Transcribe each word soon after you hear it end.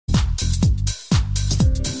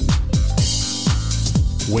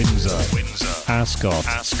Windsor, Ascot,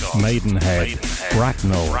 Maidenhead,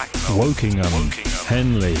 Bracknell, Wokingham,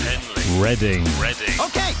 Henley, Reading.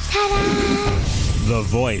 Okay. Ta-da! The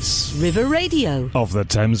voice River Radio of the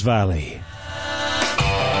Thames Valley.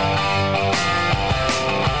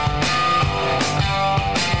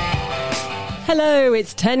 Hello,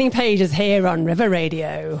 it's Turning Pages here on River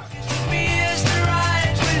Radio.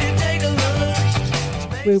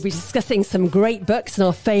 We'll be discussing some great books and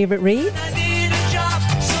our favourite reads.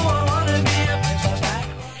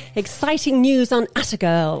 Exciting news on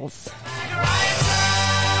Attagirls.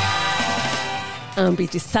 And we'll be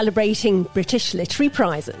just celebrating British literary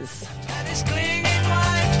prizes.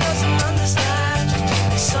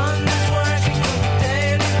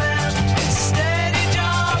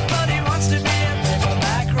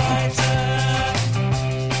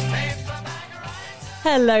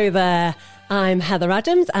 Hello there. I'm Heather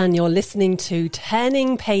Adams and you're listening to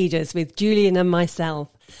Turning Pages with Julian and myself.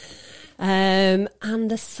 And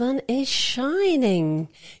the sun is shining.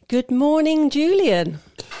 Good morning, Julian.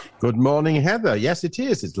 Good morning, Heather. Yes, it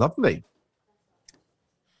is. It's lovely.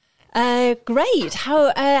 Great.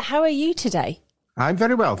 How are you today? I'm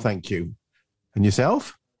very well, thank you. And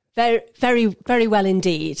yourself? Very, very, very well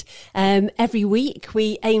indeed. Every week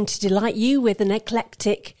we aim to delight you with an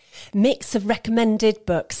eclectic mix of recommended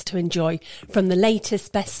books to enjoy, from the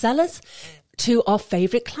latest bestsellers to our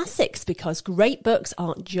favourite classics, because great books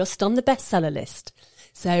aren't just on the bestseller list.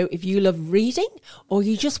 So if you love reading or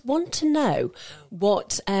you just want to know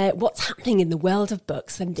what's happening in the world of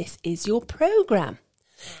books, then this is your programme.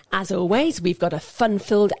 As always, we've got a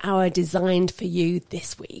fun-filled hour designed for you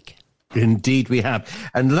this week. Indeed we have.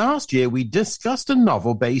 And last year we discussed a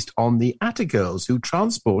novel based on the Attagirls who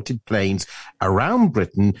transported planes around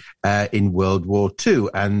Britain in World War II.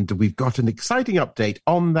 And we've got an exciting update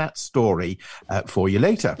on that story for you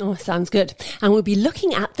later. Oh, sounds good. And we'll be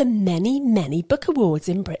looking at the many, many book awards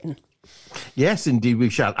in Britain. Yes, indeed we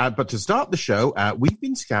shall. But to start the show, we've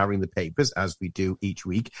been scouring the papers, as we do each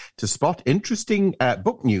week, to spot interesting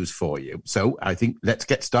book news for you. So I think let's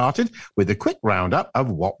get started with a quick roundup of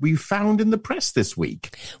what we found in the press this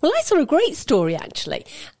week. Well, I saw a great story, actually,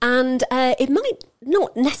 and it might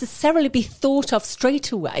not necessarily be thought of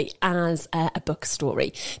straight away as a book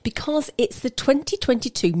story, because it's the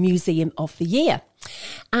 2022 Museum of the Year.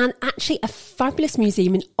 And actually, a fabulous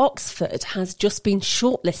museum in Oxford has just been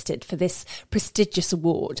shortlisted for this prestigious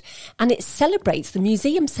award. And the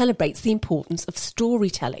museum celebrates the importance of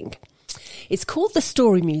storytelling. It's called the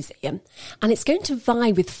Story Museum, and it's going to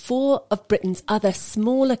vie with 4 of Britain's other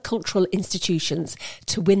smaller cultural institutions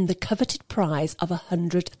to win the coveted prize of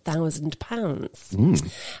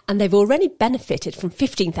 £100,000. And they've already benefited from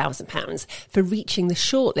 £15,000 for reaching the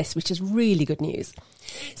shortlist, which is really good news.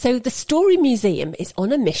 So the Story Museum is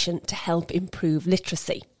on a mission to help improve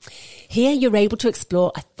literacy. Here you're able to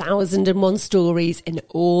explore 1,001 stories in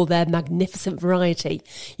all their magnificent variety.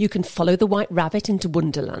 You can follow the White Rabbit into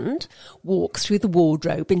Wonderland, walk through the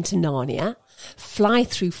wardrobe into Narnia, fly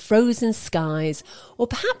through frozen skies, or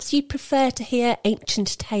perhaps you'd prefer to hear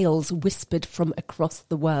ancient tales whispered from across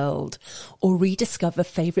the world, or rediscover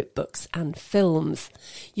favourite books and films.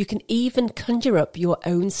 You can even conjure up your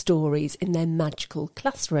own stories in their magical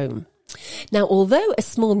classroom. Now, although a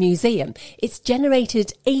small museum, it's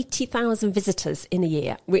generated 80,000 visitors in a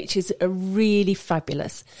year, which is really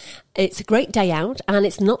fabulous. It's a great day out and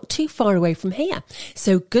it's not too far away from here.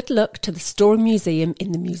 So good luck to the Story Museum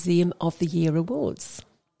in the Museum of the Year Awards.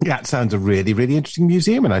 Yeah, it sounds a really, really interesting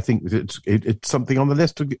museum, and I think it's something on the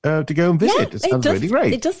list to go and visit. Yeah, it sounds really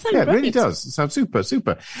great. It does sound great. great. It really does. It sounds super,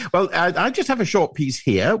 super. Well, I just have a short piece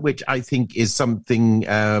here, which I think is something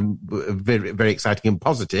very, very exciting and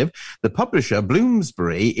positive. The publisher,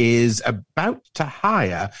 Bloomsbury, is about to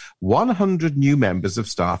hire 100 new members of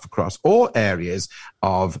staff across all areas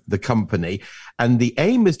of the company. And the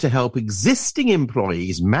aim is to help existing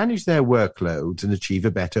employees manage their workloads and achieve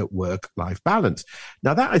a better work-life balance.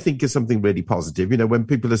 Now, that I think is something really positive. You know, when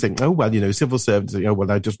people are saying, oh, well, you know, civil servants, oh, well,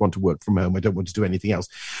 I just want to work from home. I don't want to do anything else.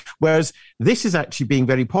 Whereas this is actually being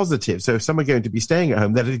very positive. So if some are going to be staying at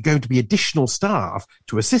home, there are going to be additional staff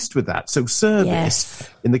to assist with that. So service,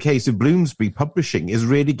 in the case of Bloomsbury Publishing, is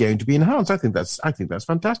really going to be enhanced. I think that's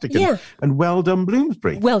fantastic. And well done,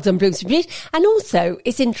 Bloomsbury. Well done, Bloomsbury. And also,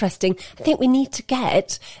 it's interesting. I think we need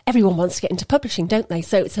everyone wants to get into publishing, don't they?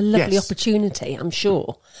 So it's a lovely opportunity, I'm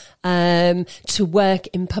sure, to work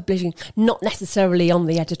in publishing, not necessarily on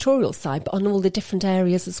the editorial side, but on all the different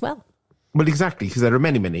areas as well. Well, exactly, because there are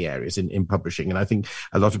many, many areas in publishing. And I think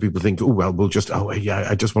a lot of people think,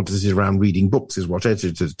 I just want to sit around reading books is what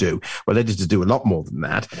editors do. Well, editors do a lot more than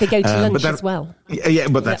that. They go to lunch as well. Yeah,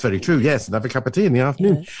 but that's very true. Yes, and have a cup of tea in the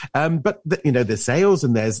afternoon. Yes. But there's sales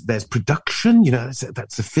and there's production.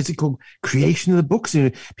 That's the physical creation of the books.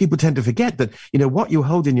 People tend to forget that. What you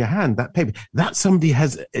hold in your hand, that paper, that somebody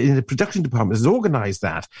has in the production department has organised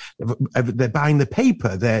that. They're buying the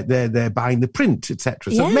paper. They're buying the print,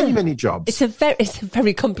 etc. So many jobs. It's a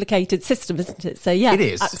very complicated system, isn't it? So yeah, it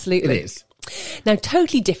is absolutely. It is. Now,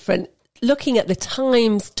 totally different. Looking at the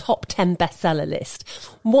Times top 10 bestseller list,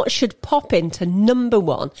 what should pop into number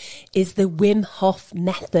 1 is the Wim Hof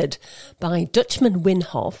Method by Dutchman Wim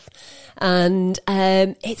Hof. And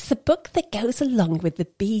it's the book that goes along with the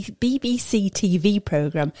BBC TV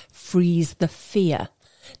programme Freeze the Fear.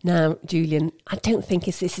 Now, Julian, I don't think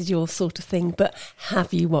this is your sort of thing, but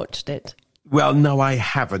have you watched it? Well, no, I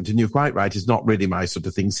haven't. And you're quite right. It's not really my sort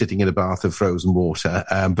of thing, sitting in a bath of frozen water.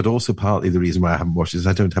 But also partly the reason why I haven't watched it is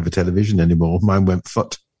I don't have a television anymore. Mine went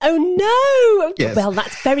foot. Oh, no. Yes. Well,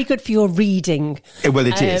 that's very good for your reading. Well,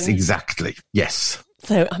 it is. Exactly. Yes.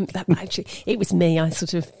 So actually, it was me. I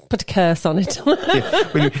sort of put a curse on it.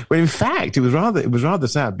 Well, in fact, it was rather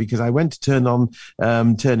sad because I went to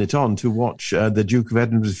turn it on to watch the Duke of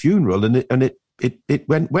Edinburgh's funeral, and it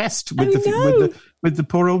went west with the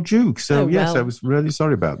poor old Duke. So yes, I was really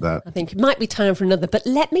sorry about that. I think it might be time for another, but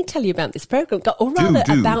let me tell you about this programme, or rather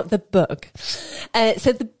about the book.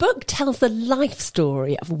 So the book tells the life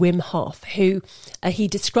story of Wim Hof, who he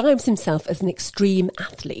describes himself as an extreme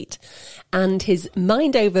athlete, and his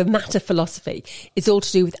mind over matter philosophy is all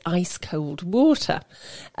to do with ice cold water.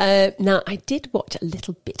 Now, I did watch a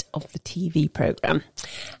little bit of the TV programme,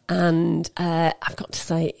 and I've got to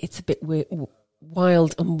say it's a bit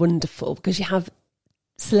wild and wonderful because you have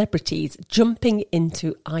celebrities jumping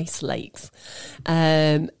into ice lakes,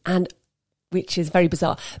 and which is very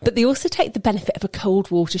bizarre. But they also take the benefit of a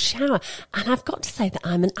cold water shower, and I've got to say that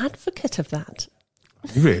I'm an advocate of that.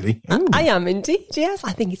 Really? I am indeed, yes.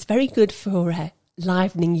 I think it's very good for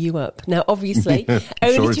livening you up. Now, obviously,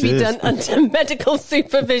 only to be done under medical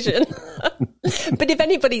supervision. But if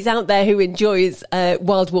anybody's out there who enjoys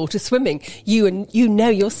wild water swimming, you know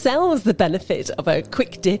yourselves the benefit of a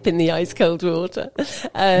quick dip in the ice cold water.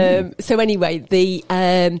 So anyway, the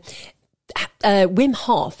Wim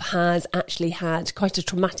Hof has actually had quite a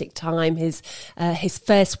traumatic time. His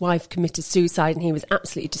first wife committed suicide and he was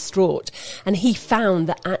absolutely distraught. And he found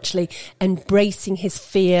that actually embracing his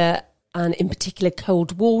fear and in particular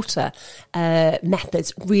cold water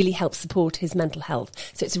methods really help support his mental health.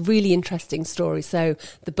 So it's a really interesting story. So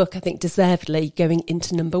the book, I think, deservedly going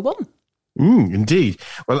into number 1. Indeed.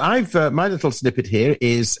 Well, my little snippet here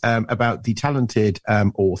is about the talented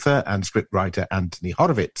author and scriptwriter Anthony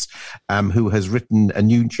Horowitz, who has written a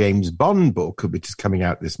new James Bond book, which is coming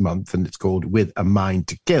out this month, and it's called With a Mind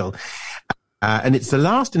to Kill. And it's the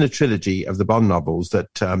last in a trilogy of the Bond novels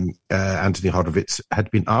that Anthony Horowitz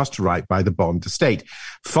had been asked to write by the Bond estate,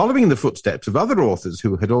 following in the footsteps of other authors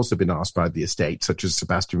who had also been asked by the estate, such as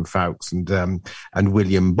Sebastian Fawkes and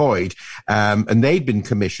William Boyd. And they'd been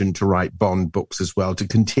commissioned to write Bond books as well to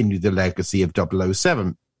continue the legacy of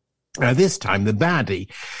 007. This time, the baddie,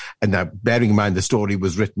 and now bearing in mind the story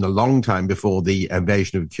was written a long time before the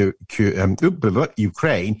invasion of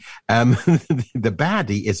Ukraine, the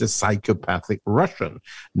baddie is a psychopathic Russian,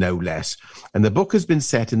 no less. And the book has been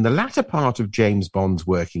set in the latter part of James Bond's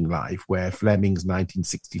working life, where Fleming's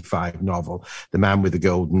 1965 novel, The Man with the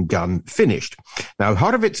Golden Gun, finished. Now,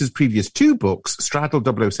 Horowitz's previous 2 books straddled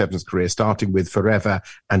 007's career, starting with Forever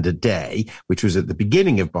and a Day, which was at the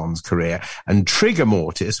beginning of Bond's career, and Trigger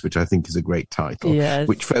Mortis, which I think is a great title, yes,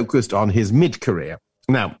 which focused on his mid-career.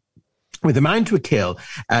 Now, With a Mind to a Kill,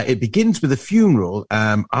 it begins with a funeral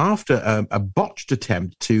after a botched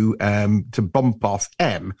attempt to bump off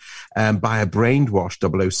M by a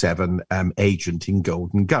brainwashed 007 agent in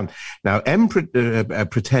Golden Gun. Now,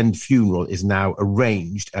 pretend funeral is now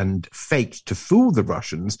arranged and faked to fool the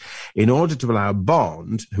Russians in order to allow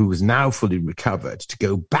Bond, who is now fully recovered, to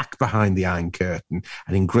go back behind the Iron Curtain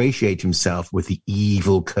and ingratiate himself with the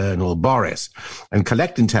evil Colonel Boris and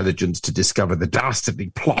collect intelligence to discover the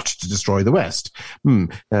dastardly plot to destroy the West. Well,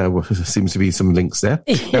 there seems to be some links there.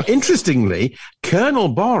 Yes. Now, interestingly, Colonel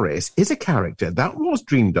Boris is a character that was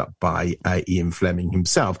dreamed up by Ian Fleming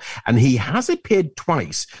himself, and he has appeared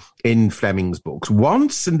twice in Fleming's books,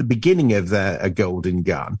 once in the beginning of A Golden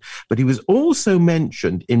Gun, but he was also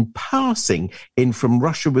mentioned in passing in From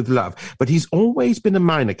Russia with Love. But he's always been a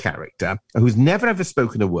minor character who's never ever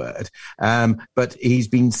spoken a word, but he's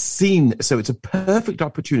been seen, so it's a perfect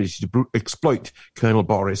opportunity to exploit Colonel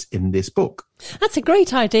Boris in this book. That's a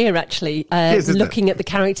great idea, actually, looking at the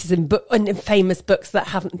characters in famous books that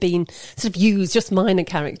haven't been sort of used, just minor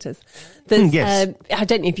characters. Yes. I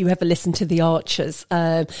don't know if you ever listened to The Archers,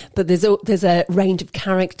 but there's a range of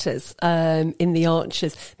characters in The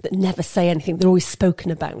Archers that never say anything. They're always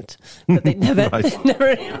spoken about, but they never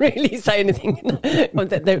really say anything.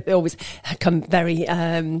 They always come very.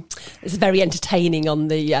 It's very entertaining on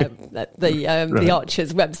the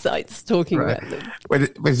Archers websites talking about them. Well,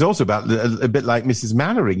 it's also about a bit like Mrs.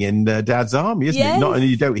 Mannering in Dad's Army, isn't it? Not only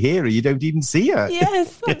you don't hear her, you don't even see her.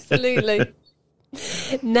 Yes, absolutely.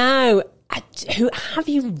 Now,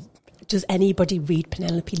 does anybody read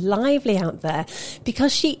Penelope Lively out there?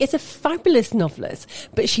 Because she is a fabulous novelist,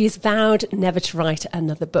 but she has vowed never to write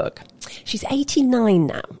another book. She's 89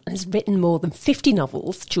 now and has written more than 50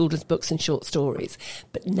 novels, children's books and short stories,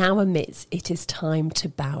 but now admits it is time to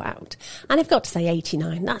bow out. And I've got to say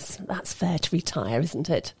 89, that's fair to retire, isn't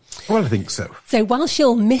it? Well, I think so. So while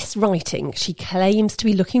she'll miss writing, she claims to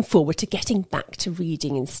be looking forward to getting back to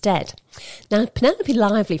reading instead. Now, Penelope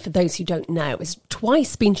Lively, for those who don't know, has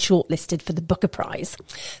twice been shortlisted for the Booker Prize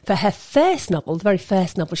for her first novel, the very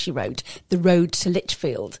first novel she wrote, The Road to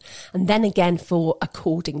Lichfield, and then again for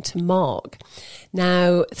According to Marg.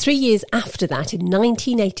 Now, 3 years after that, in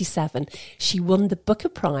 1987, she won the Booker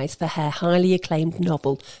Prize for her highly acclaimed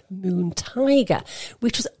novel, Moon Tiger,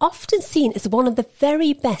 which was often seen as one of the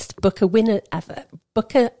very best Booker winners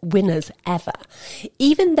ever,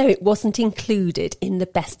 even though it wasn't included in the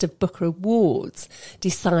Best of Booker Awards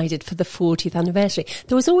decided for the 40th anniversary.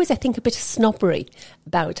 There was always, I think, a bit of snobbery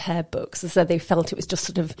about her books, as though they felt it was just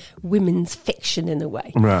sort of women's fiction in a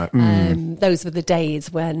way. Right. Those were the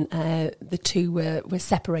days when the two were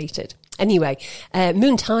separated. Anyway,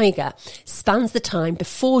 Moon Tiger spans the time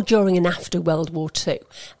before, during and after World War II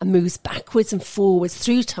and moves backwards and forwards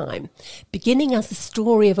through time, beginning as the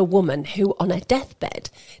story of a woman who, on her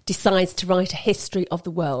deathbed, decides to write a history of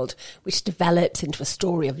the world, which develops into a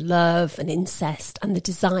story of love and incest and the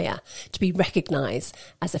desire to be recognised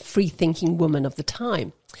as a free-thinking woman of the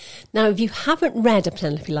time. Now, if you haven't read a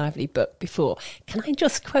Penelope Lively book before, can I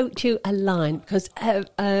just quote you a line? Because her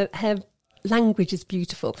language is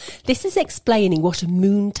beautiful. This is explaining what a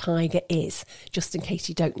moon tiger is, just in case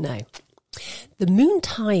you don't know. The moon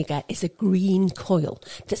tiger is a green coil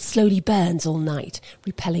that slowly burns all night,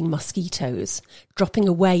 repelling mosquitoes, dropping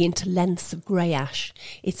away into lengths of grey ash,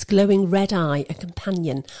 its glowing red eye a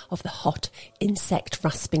companion of the hot,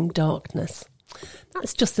 insect-rasping darkness.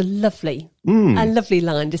 That's just a lovely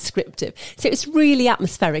line, descriptive. So it's really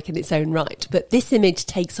atmospheric in its own right. But this image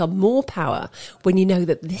takes on more power when you know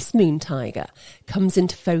that this moon tiger comes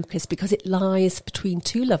into focus because it lies between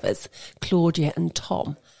two lovers, Claudia and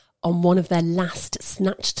Tom, on one of their last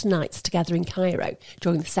snatched nights together in Cairo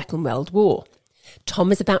during the Second World War.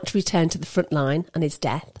 Tom is about to return to the front line and his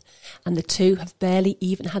death, and the two have barely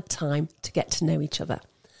even had time to get to know each other.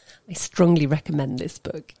 I strongly recommend this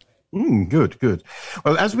book. Good.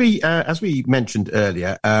 Well, as we mentioned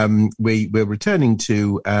earlier, we're returning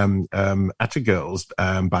to Atta Girls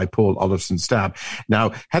by Paul Olafsson-Staab.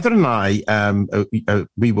 Now, Heather and I,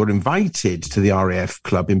 we were invited to the RAF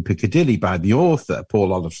Club in Piccadilly by the author,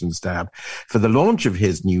 Paul Olafsson-Staab, for the launch of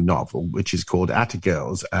his new novel, which is called Atta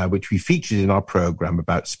Girls, which we featured in our programme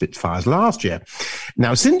about Spitfires last year.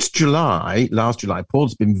 Now, since last July,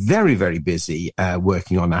 Paul's been very, very busy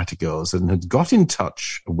working on Atta Girls and had got in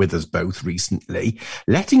touch with us both recently,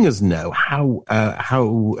 letting us know how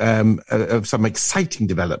of some exciting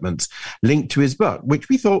developments linked to his book, which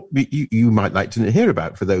we thought you might like to hear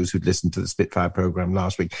about for those who'd listened to the Spitfire programme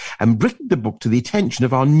last week, and brought the book to the attention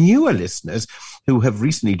of our newer listeners who have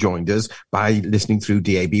recently joined us by listening through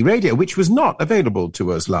DAB radio, which was not available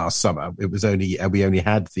to us last summer. It was only we only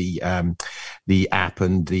had the app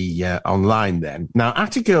and the online then. Now,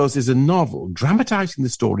 Atta Girls is a novel dramatising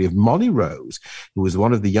the story of Molly Rose, who was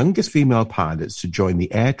one of the youngest female pilots to join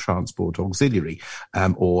the Air Transport Auxiliary,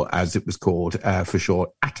 or as it was called for short,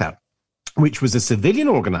 ATA, which was a civilian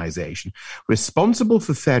organisation responsible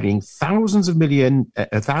for ferrying thousands of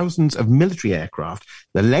military aircraft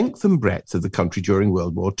the length and breadth of the country during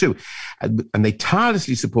World War II. And they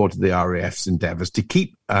tirelessly supported the RAF's endeavours to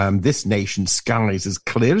keep this nation's skies as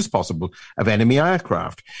clear as possible of enemy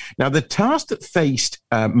aircraft. Now, the task that faced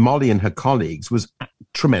Molly and her colleagues was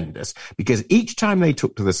tremendous, because each time they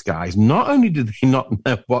took to the skies, not only did they not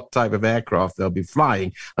know what type of aircraft they'll be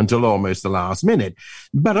flying until almost the last minute,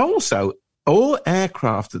 but also all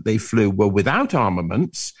aircraft that they flew were without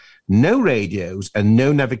armaments, no radios and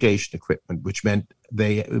no navigation equipment, which meant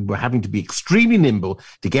they were having to be extremely nimble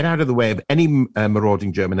to get out of the way of any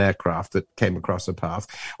marauding German aircraft that came across the path,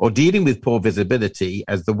 or dealing with poor visibility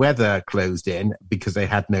as the weather closed in because they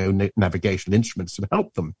had no navigational instruments to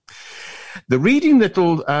help them. The reading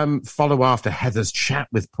that'll follow after Heather's chat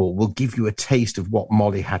with Paul will give you a taste of what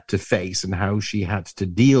Molly had to face and how she had to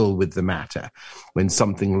deal with the matter when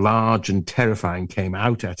something large and terrifying came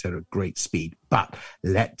out at her at great speed. But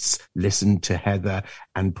let's listen to Heather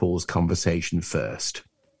and Paul's conversation first.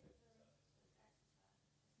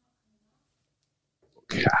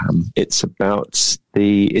 It's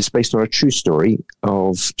based on a true story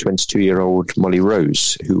of 22-year-old Molly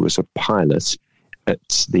Rose, who was a pilot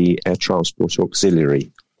at the Air Transport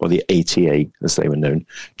Auxiliary, or the ATA, as they were known,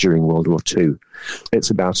 during World War II.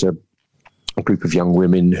 It's about a group of young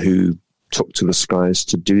women who took to the skies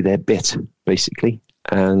to do their bit, basically.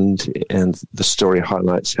 And the story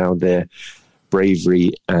highlights how their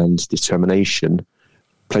bravery and determination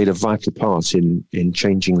played a vital part in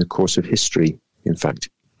changing the course of history, in fact.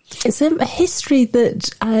 It's a history that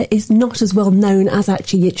is not as well known as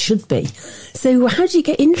actually it should be. So how did you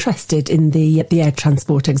get interested in the Air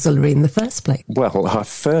Transport Auxiliary in the first place? Well, I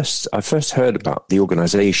first heard about the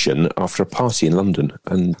organisation after a party in London,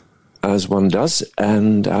 and as one does,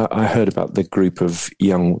 and I heard about the group of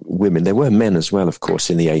young women. There were men as well, of course,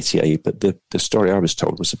 in the ATA, but the story I was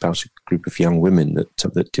told was about a group of young women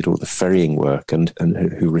that did all the ferrying work and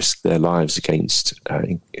who risked their lives against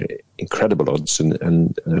incredible odds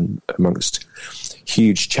and amongst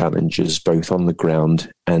huge challenges, both on the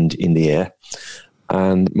ground and in the air.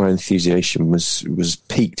 And my enthusiasm was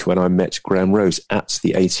piqued when I met Graham Rose at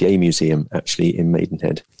the ATA Museum, actually, in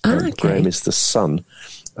Maidenhead. Okay. Graham is the son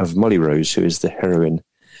of Molly Rose, who is the heroine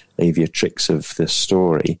aviatrix of the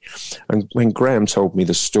story. And when Graham told me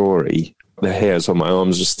the story, the hairs on my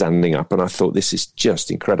arms were standing up, and I thought, this is just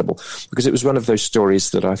incredible, because it was one of those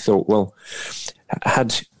stories that I thought, well,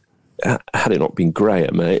 had it not been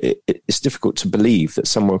Graham, it's difficult to believe that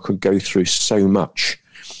someone could go through so much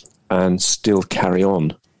and still carry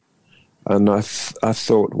on. And I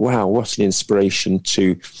thought, wow, what an inspiration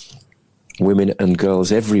to women and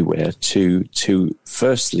girls everywhere to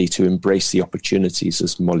firstly to embrace the opportunities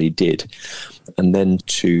as Molly did, and then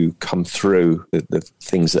to come through the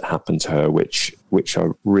things that happened to her, which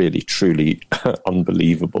are really truly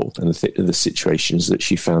unbelievable, and the situations that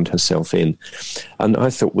she found herself in. And I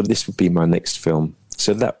thought, well, this would be my next film.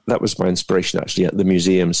 So that was my inspiration, actually, at the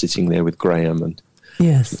museum, sitting there with Graham and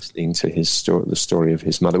listening to his story, the story of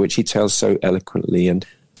his mother, which he tells so eloquently. And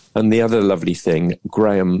the other lovely thing,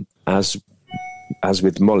 Graham, as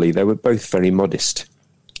with Molly, they were both very modest,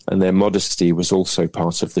 and their modesty was also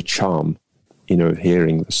part of the charm, of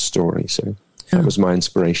hearing the story. So that was my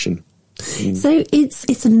inspiration. So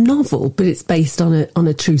it's a novel, but it's based on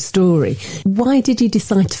a true story. Why did you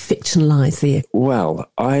decide to fictionalise it? Well,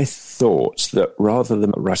 I thought that rather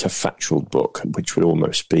than write a factual book, which would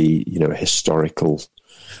almost be, a historical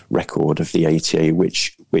record of the ATA,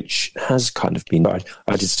 which has kind of been. I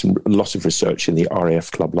did a lot of research in the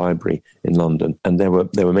RAF Club Library in London, and there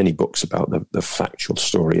were many books about the factual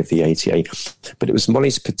story of the ATA, but it was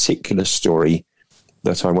Molly's particular story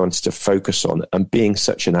that I wanted to focus on. And being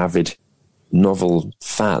such an avid novel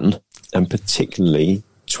fan, and particularly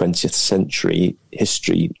 20th century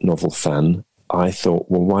history novel fan, I thought,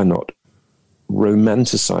 well, why not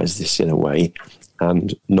romanticize this in a way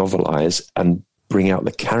and novelize and bring out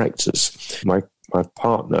the characters. My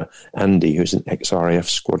partner, Andy, who's an ex-RAF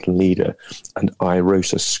squadron leader, and I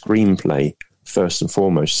wrote a screenplay first and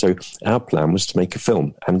foremost. So our plan was to make a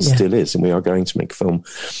film, and still is, and we are going to make a film.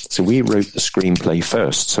 So we wrote the screenplay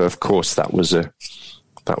first. So of course that was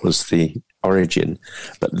the origin.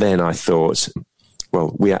 But then I thought,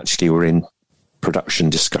 well, we actually were in production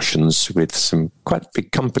discussions with some quite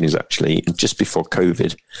big companies, actually, just before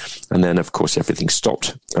COVID. And then, of course, everything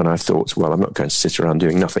stopped. And I thought, well, I'm not going to sit around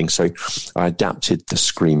doing nothing. So I adapted the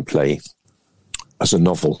screenplay as a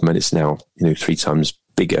novel. I mean, it's now, 3 times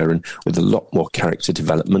bigger and with a lot more character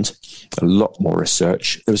development, a lot more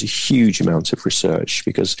research. There was a huge amount of research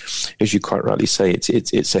because, as you quite rightly say,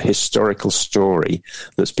 it's a historical story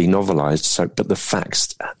that's been novelized. So, but the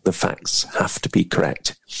facts have to be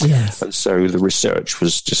correct. Yes. And so the research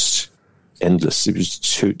was just endless. It was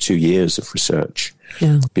two years of research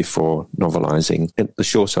before novelizing. And the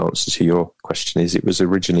short answer to your question is it was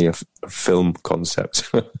originally a film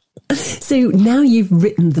concept. So now you've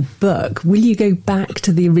written the book, will you go back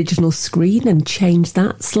to the original screen and change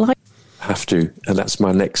that slightly? Have to, and that's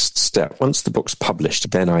my next step. Once the book's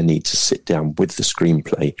published, then I need to sit down with the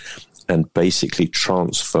screenplay and basically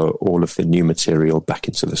transfer all of the new material back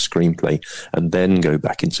into the screenplay and then go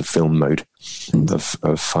back into film mode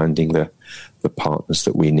of finding the partners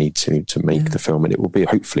that we need to make the film. And it will be,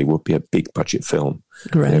 hopefully, will be a big budget film.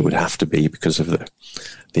 Great. It would have to be because of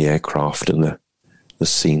the aircraft and the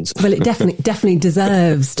scenes. Well, it definitely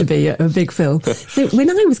deserves to be a big film. So when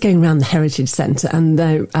I was going around the Heritage Centre and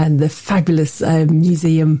the fabulous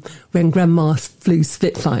museum when Grandma flew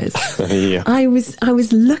Spitfires, Yeah. I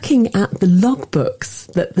was looking at the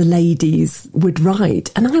logbooks that the ladies would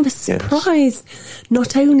write, and I was surprised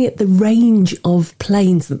not only at the range of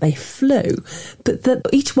planes that they flew, but that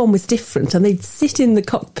each one was different, and they'd sit in the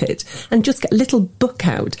cockpit and just get a little book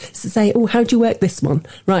out to say, oh, how do you work this one?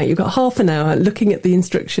 Right, you've got half an hour looking at the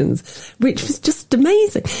instructions, which was just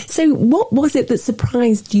amazing. So what was it that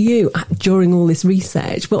surprised you during all this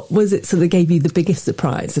research? What was it that gave you the biggest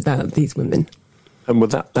surprise about these women? And well,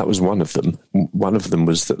 that was one of them. One of them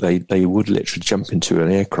was that they would literally jump into an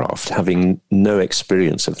aircraft having no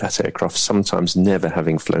experience of that aircraft, sometimes never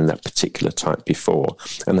having flown that particular type before.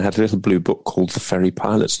 And they had a little blue book called the Ferry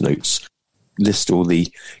Pilot's Notes, list all the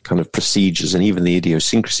kind of procedures and even the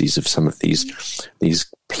idiosyncrasies of some of these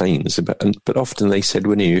planes. But often they said,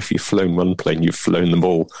 well, if you've flown one plane, you've flown them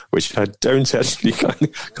all, which I don't actually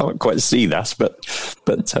can't quite see that.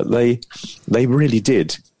 But they really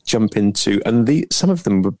did jump into, and some of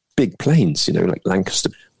them were big planes, like Lancaster,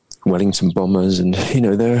 Wellington bombers, and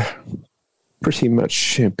they're pretty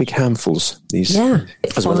much big handfuls. These,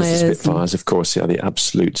 as well as the Spitfires, of course, they're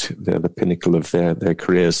the pinnacle of their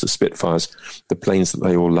careers. The Spitfires, the planes that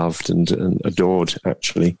they all loved and adored,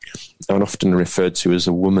 actually, and often referred to as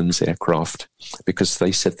a woman's aircraft because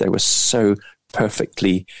they said they were so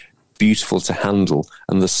perfectly beautiful to handle,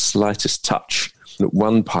 and the slightest touch.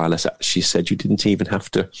 One pilot actually said you didn't even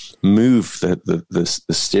have to move the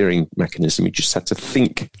steering mechanism. You just had to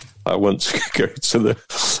think, I want to go to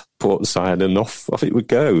the port side, and off it would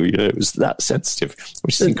go. It was that sensitive,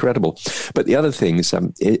 which is incredible. But the other thing is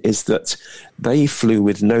that they flew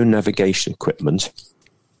with no navigation equipment,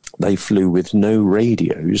 they flew with no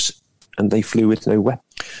radios, and they flew with no weapons.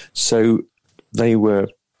 So they were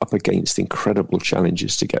up against incredible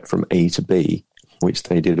challenges to get from A to B, which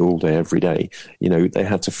they did all day, every day. They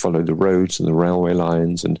had to follow the roads and the railway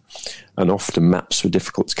lines, and often maps were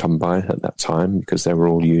difficult to come by at that time because they were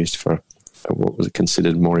all used for what was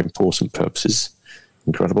considered more important purposes.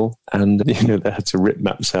 Incredible. And, they had to rip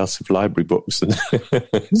maps out of library books, and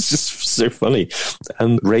it's just so funny.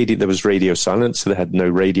 And there was radio silence, so they had no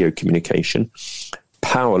radio communication,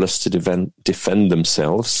 powerless to defend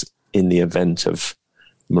themselves in the event of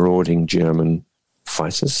marauding German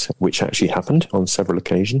fighters, which actually happened on several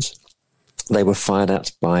occasions. They were fired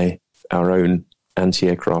at by our own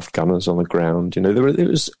anti-aircraft gunners on the ground.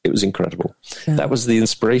 It was incredible. Yeah. That was the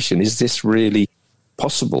inspiration. Is this really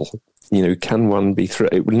possible? Can one be through?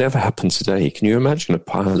 It would never happen today. Can you imagine a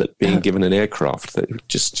pilot being given an aircraft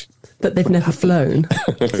that they've never flown?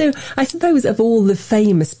 So I suppose of all the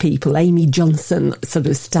famous people, Amy Johnson sort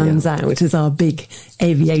of stands out as our big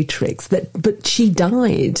aviatrix. But she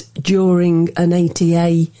died during an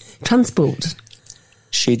ATA transport.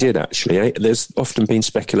 She did, actually. There's often been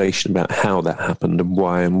speculation about how that happened and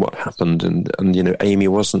why and what happened. And Amy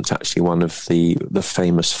wasn't actually one of the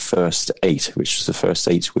famous first 8, which was the first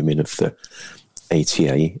 8 women of the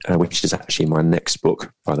ATA, which is actually my next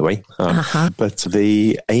book, by the way. But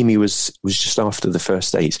the Amy was just after the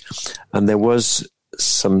first 8. And there was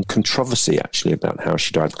some controversy, actually, about how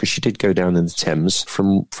she died, because she did go down in the Thames.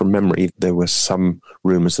 From memory, there were some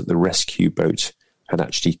rumours that the rescue boat had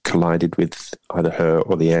actually collided with either her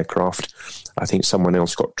or the aircraft. I think someone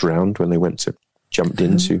else got drowned when they jumped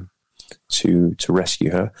in to rescue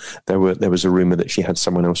her. There was a rumour that she had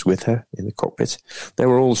someone else with her in the cockpit. There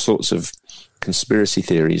were all sorts of conspiracy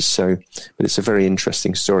theories. But it's a very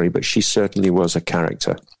interesting story. But she certainly was a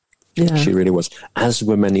character. Yeah. She really was, as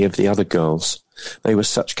were many of the other girls. They were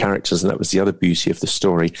such characters, and that was the other beauty of the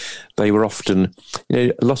story. They were often,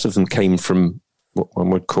 a lot of them came from what one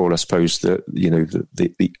would call, I suppose,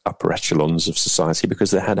 the upper echelons of society,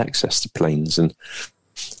 because they had access to planes and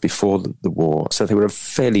before the war. So they were a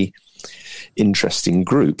fairly interesting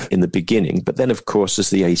group in the beginning. But then, of course, as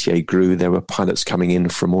the ATA grew, there were pilots coming in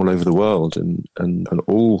from all over the world and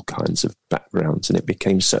all kinds of backgrounds, and it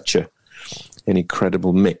became such an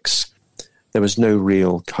incredible mix. There was no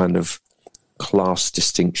real kind of class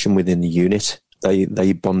distinction within the unit.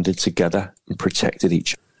 They bonded together and protected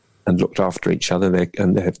each other and looked after each other.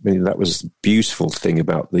 That was the beautiful thing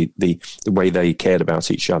about the way they cared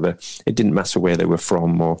about each other. It didn't matter where they were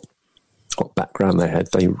from or what background they had.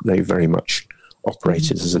 They very much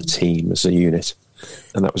operated as a team, as a unit.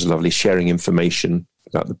 And that was lovely, sharing information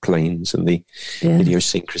about the planes and the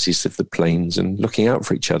idiosyncrasies of the planes and looking out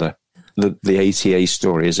for each other. The ATA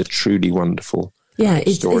story is a truly wonderful story.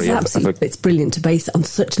 It's brilliant to base it on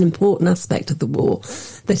such an important aspect of the war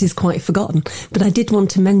that is quite forgotten. But I did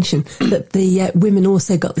want to mention that the women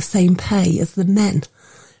also got the same pay as the men,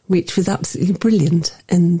 which was absolutely brilliant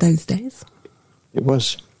in those days. It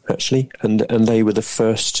was, actually. And they were the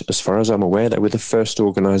first, as far as I'm aware, they were the first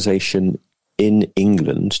organisation in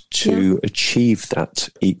England to achieve that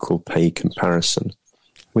equal pay comparison,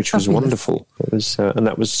 which was wonderful. It was, and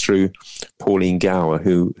that was through Pauline Gower,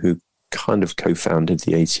 who kind of co-founded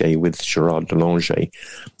the ATA with Gerard Delanger.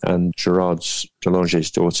 And Gerard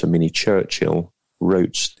Delanger's daughter, Minnie Churchill,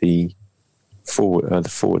 wrote the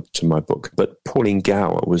forward to my book. But Pauline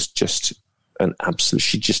Gower was just an absolute,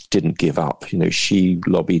 she just didn't give up. You know, she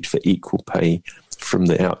lobbied for equal pay from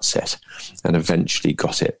the outset and eventually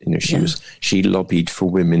got it. You know, she lobbied for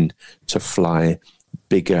women to fly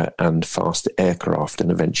bigger and faster aircraft,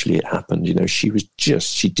 and eventually it happened. You know, she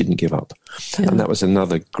didn't give up. And that was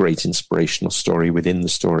another great inspirational story within the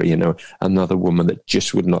story. You know, another woman that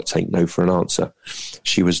just would not take no for an answer.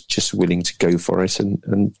 She was just willing to go for it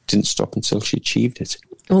and didn't stop until she achieved it.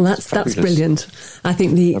 Well, that's brilliant. I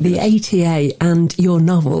think the ATA and your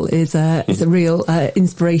novel is a real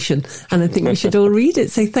inspiration, and I think we should all read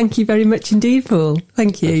it. So thank you very much indeed, Paul.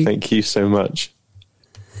 Thank you. Thank you so much.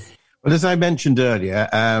 Well, as I mentioned earlier,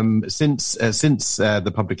 since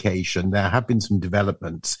the publication, there have been some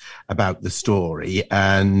developments about the story,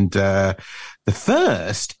 and the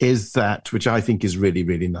first is that, which I think is really,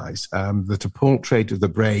 really nice, that a portrait of the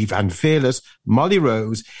brave and fearless Molly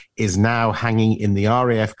Rose is now hanging in the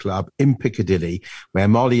RAF Club in Piccadilly, where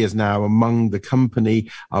Molly is now among the company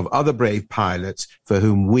of other brave pilots for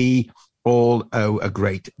whom we all owe a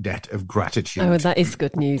great debt of gratitude. Oh, that is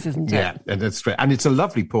good news, isn't it? Yeah, and that's great. And it's a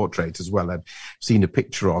lovely portrait as well. I've seen a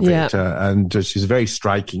picture of it, and she's a very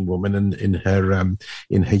striking woman in her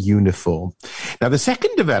uniform. Now, the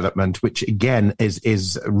second development, which again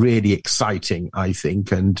is really exciting, I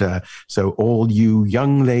think, and so all you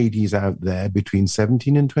young ladies out there between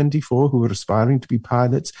 17 and 24 who are aspiring to be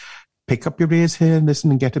pilots, pick up your ears here and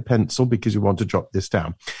listen and get a pencil, because you want to jot this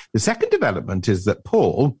down. The second development is that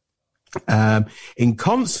Paul, in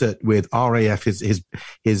concert with RAF, his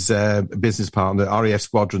business partner, RAF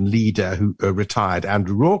squadron leader who retired,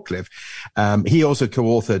 Andrew Rawcliffe, he also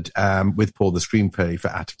co-authored with Paul the screenplay for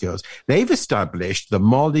Atticus. They've established the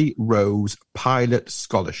Molly Rose Pilot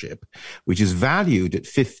Scholarship, which is valued at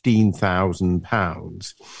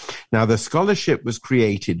 £15,000. Now, the scholarship was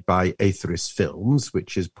created by Atheris Films,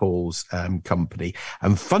 which is Paul's company,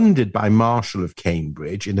 and funded by Marshall of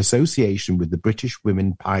Cambridge in association with the British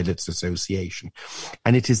Women Pilots Association.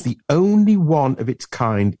 And it is the only one of its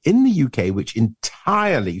kind in the UK which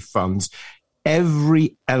entirely funds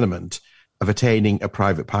every element of attaining a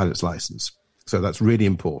private pilot's license. So that's really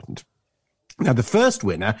important. Now, the first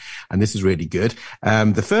winner, and this is really good,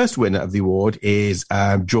 the first winner of the award is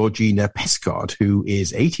Georgina Pescod, who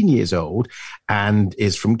is 18 years old and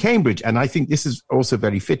is from Cambridge. And I think this is also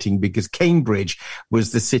very fitting because Cambridge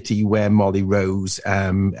was the city where Molly Rose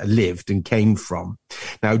lived and came from.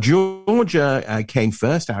 Now, Georgia came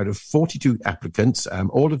first out of 42 applicants,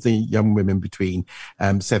 all of the young women between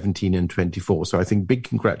 17 and 24. So I think big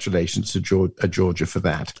congratulations to Georgia for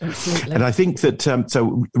that. Absolutely. And I think that,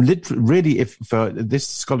 really, if this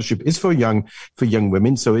scholarship is for young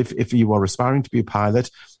women. So if you are aspiring to be a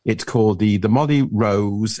pilot, it's called the Molly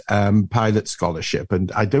Rose Pilot Scholarship.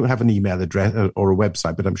 And I don't have an email address or a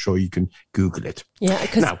website, but I'm sure you can Google it. Yeah,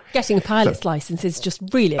 because getting a pilot's license is just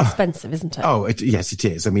really expensive, isn't it? Oh, yes, it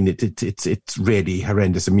is. I mean, it's really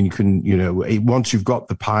horrendous. I mean, you can, once you've got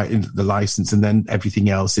the license and then everything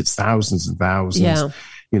else, it's thousands and thousands. Yeah.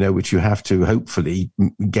 Which you have to hopefully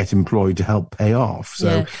get employed to help pay off.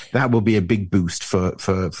 So that will be a big boost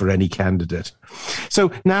for any candidate.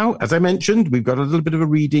 So now, as I mentioned, we've got a little bit of a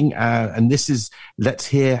reading, and this is, let's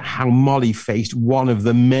hear how Molly faced one of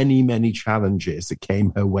the many, many challenges that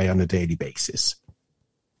came her way on a daily basis.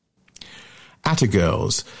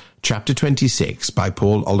 Attagirls, Chapter 26 by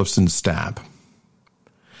Paul Olafson Stabb.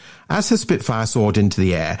 As her Spitfire soared into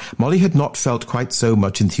the air, Molly had not felt quite so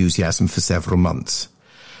much enthusiasm for several months.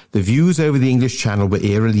 The views over the English Channel were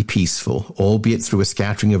eerily peaceful, albeit through a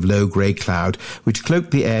scattering of low grey cloud which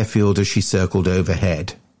cloaked the airfield as she circled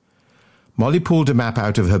overhead. Molly pulled a map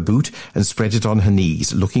out of her boot and spread it on her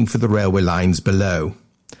knees, looking for the railway lines below.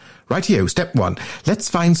 Rightio, step 1, let's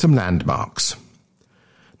find some landmarks.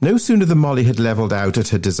 No sooner than Molly had levelled out at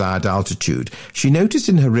her desired altitude, she noticed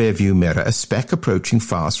in her rearview mirror a speck approaching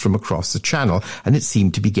fast from across the Channel, and it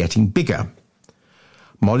seemed to be getting bigger.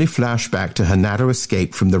 Molly flashed back to her narrow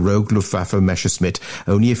escape from the rogue Luftwaffe Messerschmitt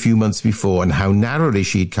only a few months before and how narrowly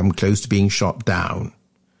she'd come close to being shot down.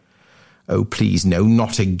 "Oh, please, no,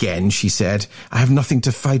 not again," she said. "I have nothing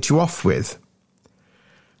to fight you off with."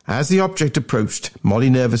 As the object approached, Molly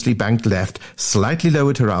nervously banked left, slightly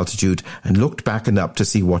lowered her altitude, and looked back and up to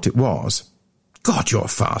see what it was. "God, you're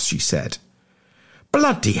fast," she said.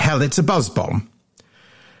 "Bloody hell, it's a buzz bomb."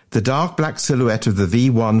 The dark black silhouette of the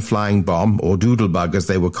V-1 flying bomb, or Doodlebug as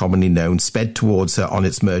they were commonly known, sped towards her on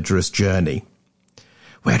its murderous journey.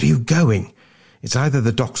 "Where are you going?" "It's either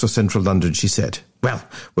the docks or central London," she said. "Well,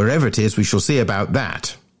 wherever it is, we shall see about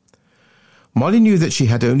that." Molly knew that she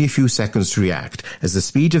had only a few seconds to react, as the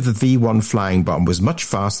speed of the V-1 flying bomb was much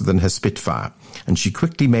faster than her Spitfire, and she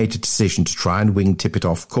quickly made a decision to try and wing-tip it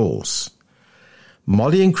off course.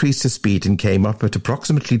 Molly increased her speed and came up at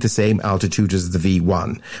approximately the same altitude as the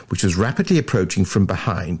V-1, which was rapidly approaching from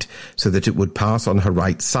behind, so that it would pass on her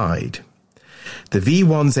right side. The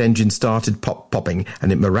V-1's engine started pop-popping,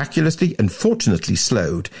 and it miraculously and fortunately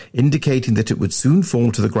slowed, indicating that it would soon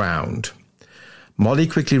fall to the ground. Molly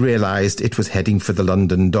quickly realised it was heading for the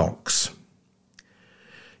London docks.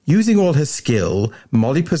 Using all her skill,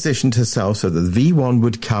 Molly positioned herself so that the V-1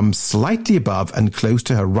 would come slightly above and close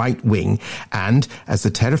to her right wing, and, as the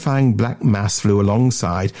terrifying black mass flew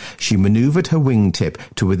alongside, she manoeuvred her wingtip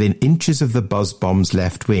to within inches of the buzz bomb's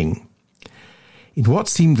left wing. In what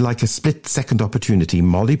seemed like a split-second opportunity,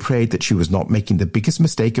 Molly prayed that she was not making the biggest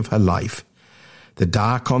mistake of her life. The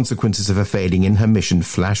dire consequences of her failing in her mission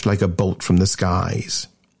flashed like a bolt from the skies.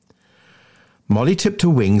 Molly tipped her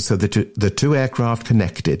wings so that the two aircraft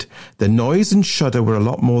connected. The noise and shudder were a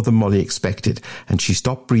lot more than Molly expected, and she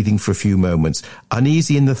stopped breathing for a few moments,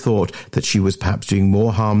 uneasy in the thought that she was perhaps doing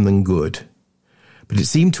more harm than good. But it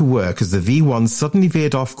seemed to work as the V-1 suddenly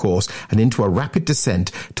veered off course and into a rapid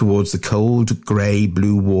descent towards the cold, grey,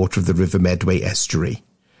 blue water of the River Medway estuary.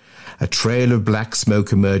 A trail of black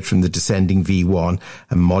smoke emerged from the descending V-1,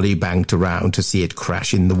 and Molly banked around to see it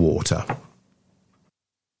crash in the water.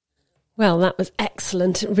 Well, that was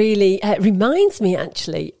excellent. Really, it reminds me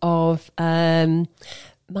actually of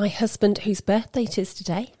my husband, whose birthday it is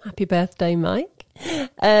today. Happy birthday, Mike.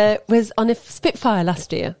 Was on a Spitfire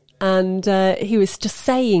last year. And he was just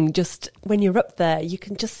saying, just when you're up there, you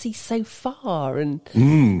can just see so far, and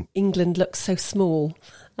England looks so small.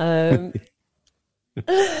 Yes,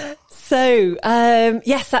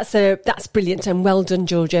 that's brilliant, and well done,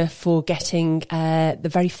 Georgia, for getting the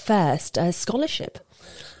very first scholarship.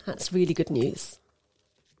 That's really good news.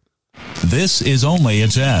 This is only a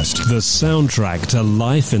test. The soundtrack to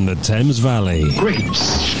life in the Thames Valley. Great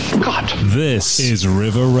Scott! This is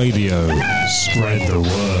River Radio. Spread the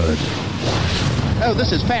word. Oh,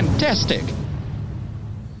 this is fantastic.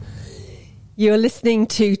 You're listening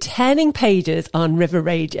to Turning Pages on River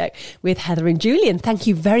Radio with Heather and Julian. Thank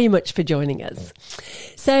you very much for joining us.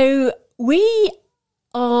 So we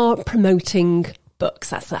are promoting books.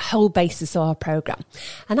 That's the whole basis of our programme.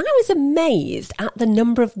 And I was amazed at the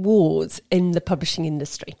number of awards in the publishing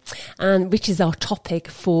industry, and which is our topic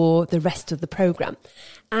for the rest of the programme.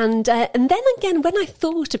 And then again, when I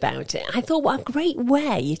thought about it, I thought what a great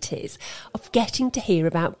way it is of getting to hear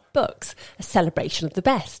about books, a celebration of the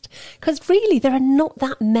best. Because really, there are not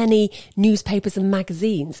that many newspapers and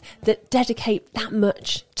magazines that dedicate that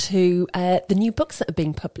much to the new books that are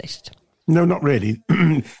being published. No, not really.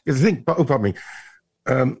 Because I think, pardon me.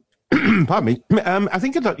 Pardon me. I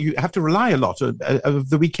think you have to rely a lot of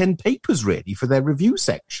the weekend papers, really, for their review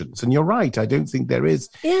sections. And you're right. I don't think there is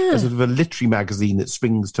a sort of a literary magazine that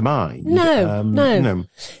springs to mind. No.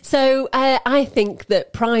 So I think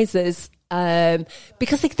that prizes,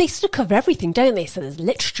 because they sort of cover everything, don't they? So there's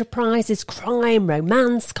literature prizes, crime,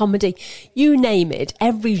 romance, comedy, you name it.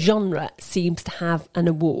 Every genre seems to have an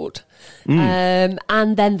award. And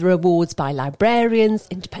then there are awards by librarians,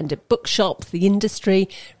 independent bookshops, the industry,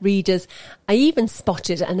 readers. I even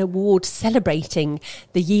spotted an award celebrating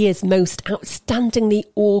the year's most outstandingly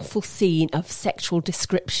awful scene of sexual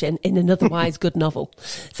description in an otherwise good novel.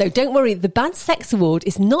 So don't worry, the Bad Sex Award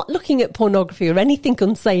is not looking at pornography or anything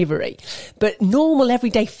unsavoury, but normal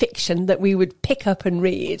everyday fiction that we would pick up and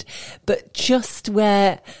read, but just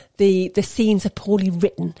where the scenes are poorly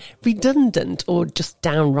written, redundant, or just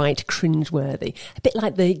downright cringeworthy. A bit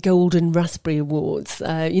like the Golden Raspberry Awards, the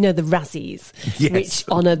Razzies, yes, which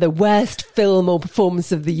honour the worst film or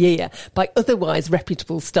performance of the year by otherwise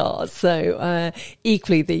reputable stars. So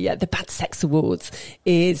equally, the Bad Sex Awards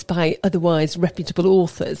is by otherwise reputable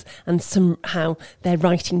authors, and somehow their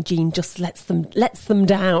writing gene just lets them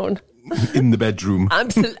down. In the bedroom.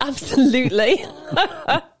 Absolutely.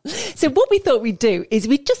 So what we thought we'd do is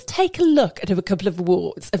we'd just take a look at a couple of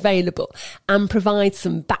awards available and provide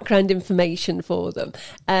some background information for them,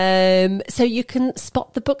 so you can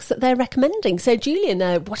spot the books that they're recommending. So, Julian,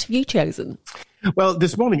 what have you chosen? Well,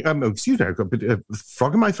 this morning, excuse me, I've got a bit of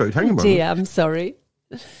frog in my throat. Hang on a moment. Dear, I'm sorry.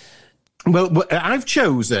 Well, I've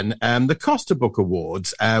chosen the Costa Book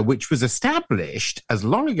Awards, which was established as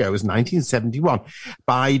long ago as 1971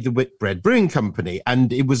 by the Whitbread Brewing Company,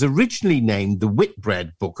 and it was originally named the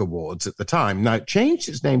Whitbread Book Awards at the time. Now, it changed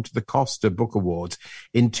its name to the Costa Book Awards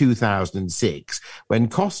in 2006 when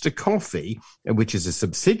Costa Coffee, which is a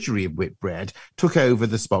subsidiary of Whitbread, took over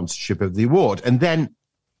the sponsorship of the award. And then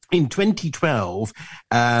in 2012,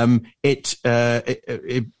 it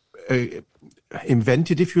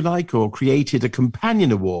invented, if you like, or created a companion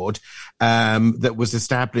award that was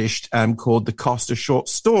established called the Costa Short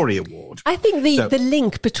Story Award. I think the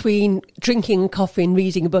link between drinking coffee and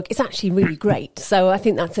reading a book is actually really great. So I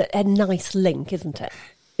think that's a nice link, isn't it?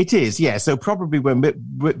 It is, yeah. So probably when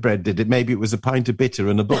Whitbread did it, maybe it was a pint of bitter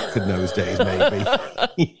and a book in those days, maybe.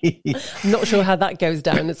 I'm not sure how that goes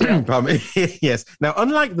down as well. Yes. Now,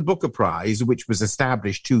 unlike the Booker Prize, which was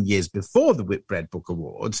established 2 years before the Whitbread Book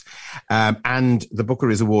Awards, and the Booker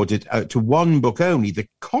is awarded to one book only, the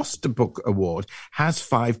Costa Book Award has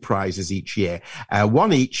 5 prizes each year,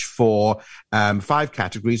 one each for 5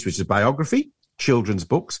 categories, which is biography, children's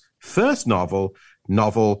books, first novel,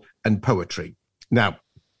 and poetry. Now,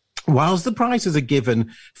 whilst the prizes are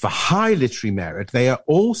given for high literary merit, they are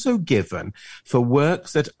also given for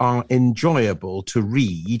works that are enjoyable to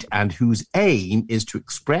read and whose aim is to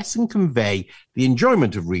express and convey the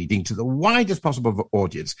enjoyment of reading to the widest possible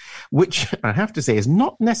audience, which I have to say is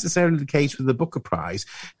not necessarily the case with the Booker Prize,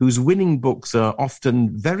 whose winning books are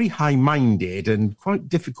often very high-minded and quite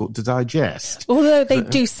difficult to digest. Although they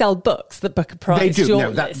do sell books, the Booker Prize they do.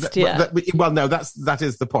 shortlist. That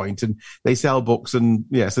is the point. And they sell books and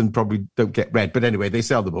probably don't get read. But anyway, they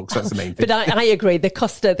sell the books. That's the main thing. But I agree. The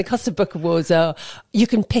Costa Book Awards are, you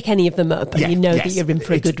can pick any of them up and you know that you're in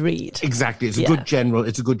for a good read. Exactly. It's a good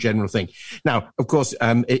general thing. Now, of course,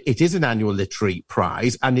 it is an annual literary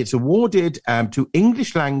prize and it's awarded to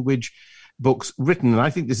English language books written, and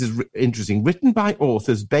I think this is interesting, written by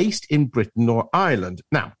authors based in Britain or Ireland.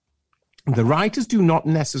 Now, the writers do not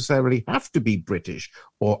necessarily have to be British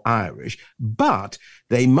or Irish, but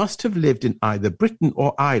they must have lived in either Britain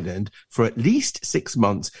or Ireland for at least 6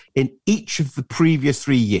 months in each of the previous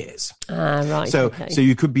 3 years. Right. So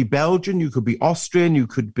you could be Belgian, you could be Austrian, you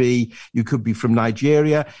could be from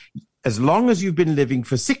Nigeria. As long as you've been living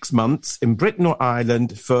for 6 months in Britain or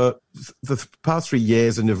Ireland for the past 3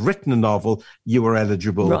 years and have written a novel, you are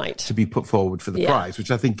eligible to be put forward for the prize, which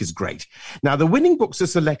I think is great. Now, the winning books are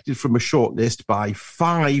selected from a shortlist by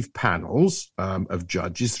 5 panels of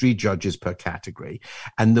judges, 3 judges per category.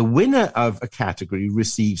 And the winner of a category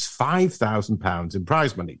receives £5,000 in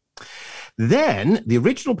prize money. Then the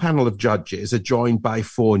original panel of judges are joined by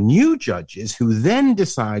 4 new judges who then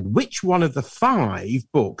decide which one of the 5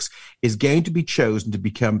 books is going to be chosen to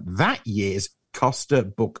become that year's Costa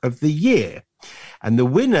Book of the Year. And the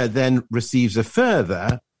winner then receives a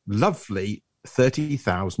further lovely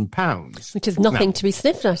 £30,000. Which is nothing to be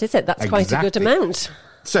sniffed at, is it? That's quite a good amount.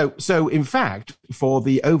 So in fact, for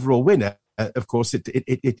the overall winner, of course, it's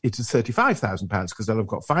 £35,000 because they'll have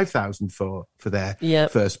got £5,000 for their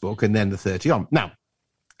first book and then the 30 on. Now,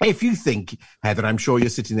 if you think, Heather, I'm sure you're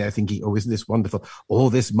sitting there thinking, oh, isn't this wonderful? All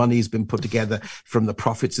this money has been put together from the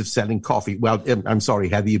profits of selling coffee. Well, I'm sorry,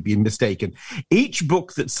 Heather, you've been mistaken. Each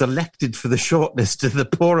book that's selected for the shortlist, the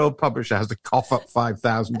poor old publisher has to cough up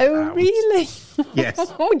 £5,000. Oh, really? Yes.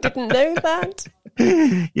 I didn't know that.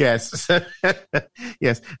 Yes.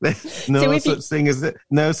 Yes. There's no such thing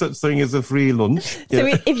as a free lunch. So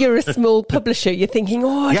if you're a small publisher, you're thinking,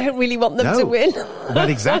 I don't really want them to win. Well,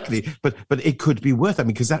 exactly. But it could be worth,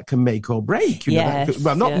 because that can make or break.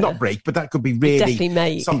 Not break, but that could be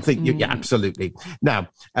really something. Yeah, absolutely. Now,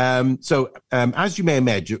 as you may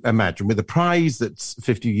imagine, with a prize that's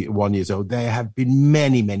 51 years old, there have been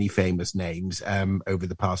many, many famous names over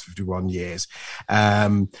the past 51 years.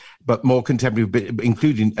 But more contemporary,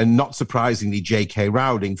 including, and not surprisingly, J.K.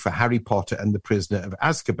 Rowling for Harry Potter and the Prisoner of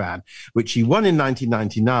Azkaban, which he won in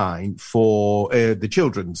 1999 for the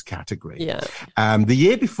children's category. Yeah. The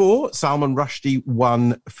year before, Salman Rushdie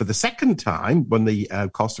won for the second time,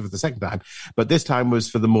 Costa for the second time, but this time was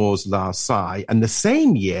for The Moor's Last Sigh. And the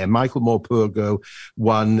same year, Michael Morpurgo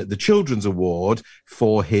won the Children's Award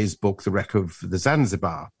for his book, The Wreck of the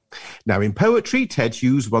Zanzibar. Now, in poetry, Ted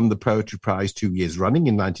Hughes won the Poetry Prize 2 years running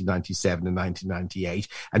in 1997 and 1998,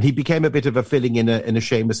 and he became a bit of a filling in a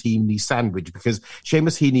Seamus Heaney sandwich, because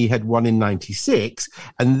Seamus Heaney had won in 96,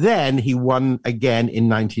 and then he won again in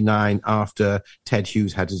 99 after Ted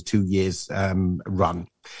Hughes had his 2 years run.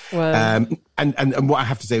 Wow. And what I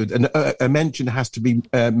have to say, a mention has to be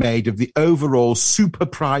made of the overall Super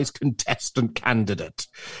Prize contestant candidate,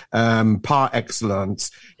 par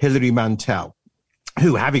excellence, Hilary Mantel,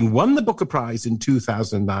 who, having won the Booker Prize in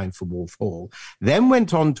 2009 for Wolf Hall, then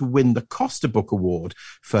went on to win the Costa Book Award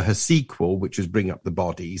for her sequel, which was Bring Up the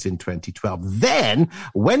Bodies, in 2012. Then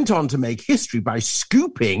went on to make history by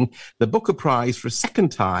scooping the Booker Prize for a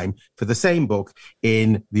second time for the same book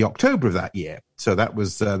in the October of that year. So that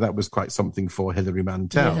was quite something for Hilary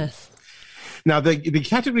Mantel. Yes. Now, the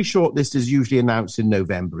category shortlist is usually announced in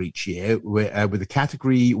November each year, with the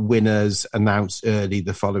category winners announced early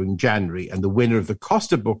the following January, and the winner of the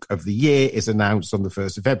Costa Book of the Year is announced on the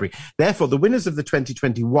 1st of February. Therefore, the winners of the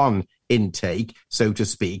 2021 intake, so to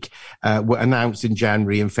speak, were announced in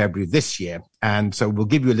January and February of this year. And so we'll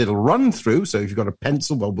give you a little run through. So if you've got a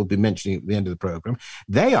pencil, well, we'll be mentioning it at the end of the program.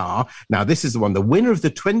 They are, now this is the one, the winner of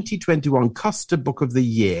the 2021 Costa Book of the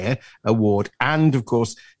Year award, and of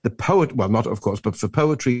course the poet, well, not of course, but for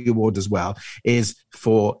poetry award as well, is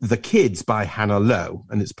for The Kids by Hannah Lowe,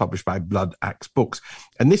 and it's published by Blood Axe Books.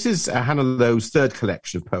 And this is Hannah Lowe's third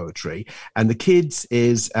collection of poetry. And The Kids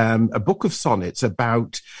is a book of sonnets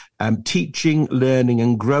about teaching, learning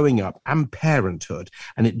and growing up and parenthood.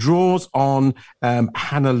 And it draws on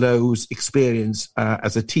Hannah Lowe's experience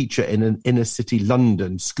as a teacher in an inner city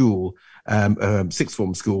London school, sixth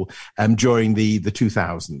form school, during the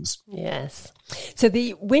 2000s. Yes. So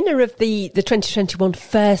the winner of the 2021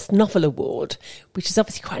 First Novel Award, which is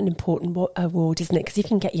obviously quite an important award, isn't it? Because you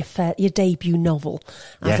can get your debut novel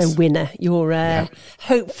as a winner.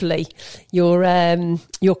 Hopefully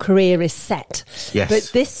your career is set. Yes.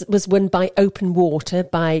 But this was won by Open Water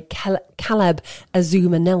by Caleb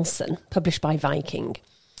Azuma Nelson, published by Viking.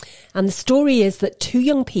 And the story is that two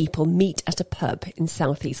young people meet at a pub in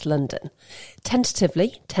southeast London.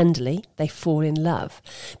 Tentatively, tenderly, they fall in love.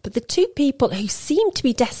 But the two people who seem to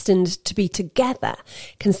be destined to be together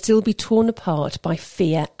can still be torn apart by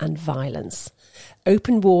fear and violence.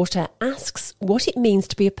 Open Water asks what it means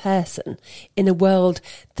to be a person in a world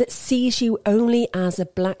that sees you only as a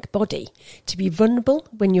black body, to be vulnerable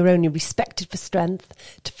when you're only respected for strength,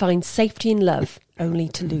 to find safety in love only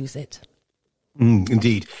to lose it.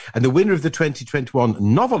 Indeed. And the winner of the 2021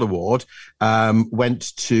 Novel Award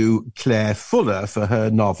went to Claire Fuller for her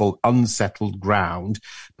novel Unsettled Ground,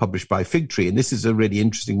 published by Fig Tree. And this is a really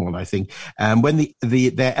interesting one, I think. When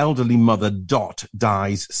their elderly mother, Dot,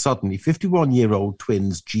 dies suddenly, 51-year-old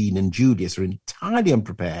twins Jean and Julius are entirely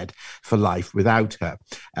unprepared for life without her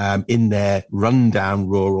in their rundown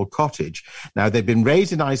rural cottage. Now, they've been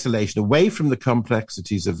raised in isolation, away from the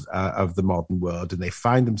complexities of the modern world, and they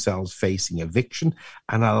find themselves facing eviction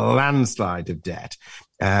and a landslide of debt,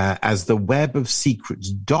 as the web of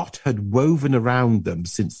secrets Dot had woven around them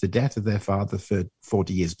since the death of their father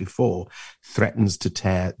 40 years before threatens to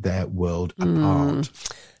tear their world apart.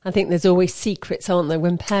 I think there's always secrets, aren't there?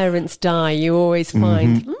 When parents die, you always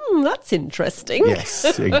find, that's interesting.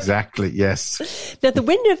 Yes, exactly, yes. Now, the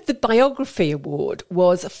winner of the Biography Award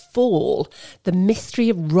was Fall, The Mystery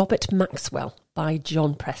of Robert Maxwell by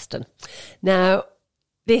John Preston. Now,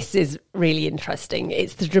 this is really interesting.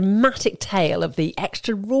 It's the dramatic tale of the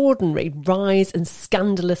extraordinary rise and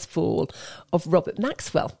scandalous fall of Robert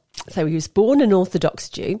Maxwell. So he was born an Orthodox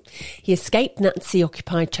Jew. He escaped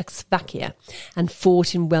Nazi-occupied Czechoslovakia and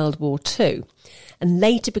fought in World War II, and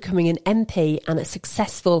later becoming an MP and a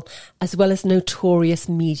successful as well as notorious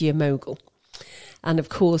media mogul. And of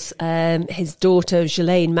course, his daughter,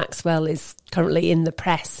 Ghislaine Maxwell, is currently in the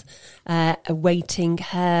press awaiting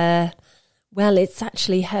her... Well, it's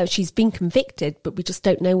actually her. She's been convicted, but we just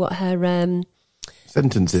don't know what her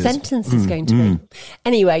sentence is going to be.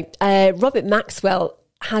 Anyway, Robert Maxwell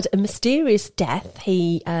had a mysterious death.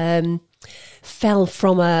 He fell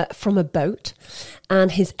from a boat,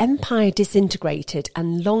 and his empire disintegrated,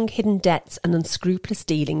 and long hidden debts and unscrupulous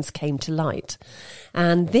dealings came to light.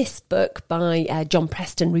 And this book by John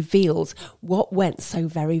Preston reveals what went so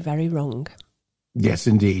very, very wrong. Yes,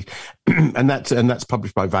 indeed. And that's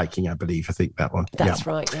published by Viking, I believe. I think that one. That's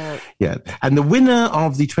right, yeah. Yeah. And the winner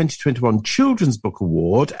of the 2021 Children's Book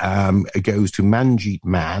Award goes to Manjeet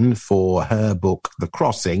Mann for her book, The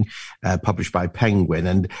Crossing, published by Penguin.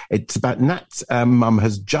 And it's about Nat's mum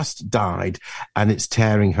has just died and it's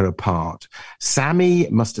tearing her apart. Sammy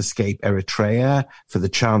must escape Eritrea for the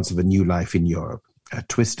chance of a new life in Europe. A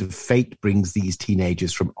twist of fate brings these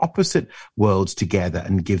teenagers from opposite worlds together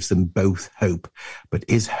and gives them both hope. But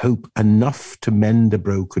is hope enough to mend a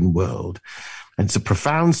broken world? And it's a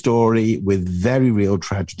profound story with very real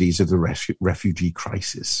tragedies of the refugee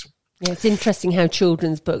crisis. Yeah, it's interesting how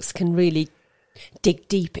children's books can really dig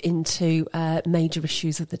deep into major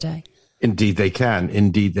issues of the day. Indeed they can.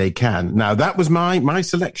 Indeed they can. Now, that was my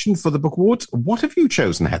selection for the Book Awards. What have you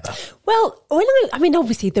chosen, Heather? Well, I mean,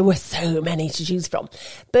 obviously there were so many to choose from,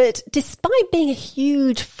 but despite being a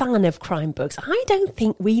huge fan of crime books, I don't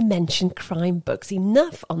think we mentioned crime books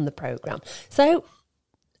enough on the programme. So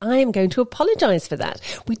I am going to apologise for that.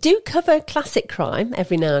 We do cover classic crime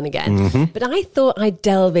every now and again, but I thought I'd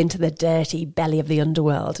delve into the dirty belly of the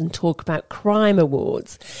underworld and talk about crime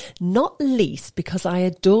awards, not least because I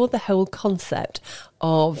adore the whole concept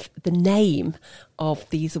of the name of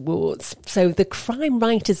these awards. So the Crime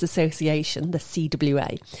Writers Association, the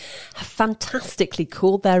CWA, have fantastically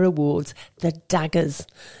called their awards the Daggers.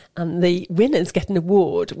 And the winners get an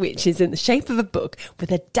award which is in the shape of a book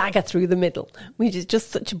with a dagger through the middle, which is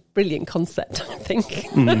just such a brilliant concept, I think.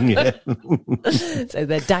 So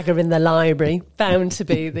the dagger in the library, bound to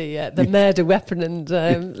be the murder weapon and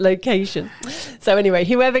location. So anyway,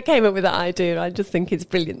 whoever came up with that idea, I just think it's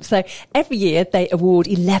brilliant. So every year they award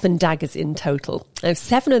 11 daggers in total. Now,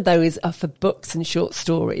 7 of those are for books and short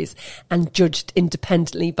stories and judged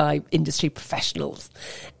independently by industry professionals.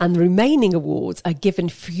 And the remaining awards are given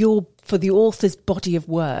for the author's body of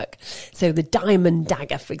work. So the Diamond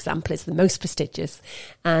Dagger, for example, is the most prestigious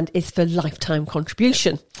and is for lifetime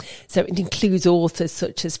contribution. So it includes authors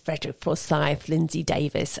such as Frederick Forsyth, Lindsay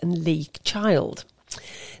Davis and Lee Child.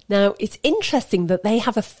 Now, it's interesting that they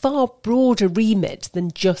have a far broader remit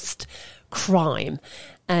than just crime.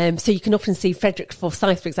 So you can often see Frederick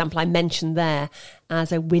Forsyth, for example, I mentioned there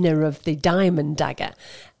as a winner of the Diamond Dagger.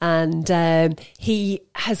 And he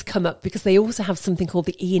has come up because they also have something called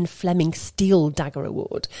the Ian Fleming Steel Dagger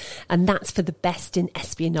Award. And that's for the best in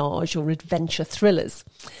espionage or adventure thrillers.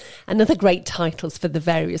 And other great titles for the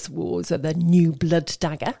various awards are the New Blood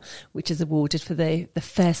Dagger, which is awarded for the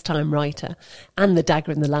first-time writer, and the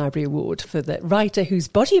Dagger in the Library Award for the writer whose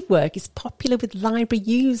body of work is popular with library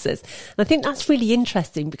users. And I think that's really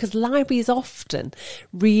interesting because libraries often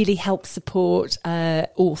really help support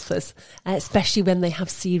authors, especially when they have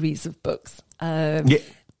series of books.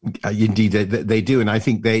 Indeed, they do. And I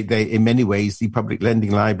think they in many ways, the public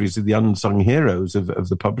lending libraries are the unsung heroes of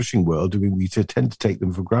the publishing world. I mean, we tend to take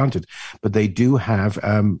them for granted, but they do have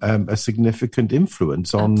a significant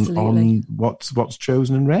influence on what's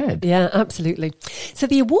chosen and read. Yeah, absolutely. So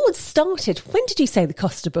the awards started, when did you say the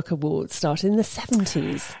Costa Book Awards started? In the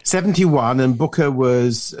 70s? 71, and Booker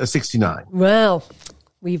was 69. Well,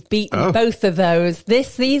 we've beaten both of those.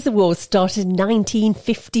 These awards started in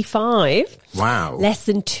 1955. Wow. Less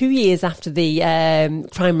than 2 years after the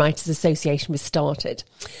Crime Writers Association was started.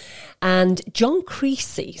 And John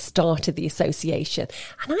Creasy started the association.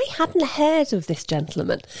 And I hadn't heard of this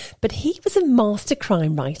gentleman, but he was a master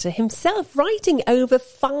crime writer himself, writing over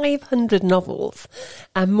 500 novels,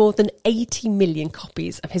 and more than 80 million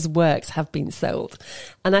copies of his works have been sold.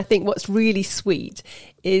 And I think what's really sweet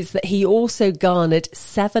is that he also garnered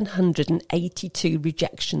 782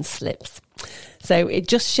 rejection slips. So it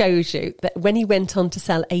just shows you that when he went on to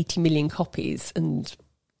sell 80 million copies and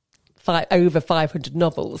over 500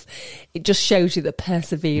 novels, it just shows you that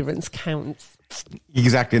perseverance counts.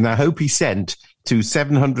 Exactly. And I hope he sent to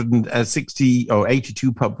 760 or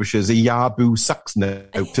 82 publishers a Yahoo sucks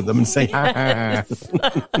note to them and say, ha ha.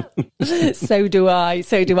 So do I.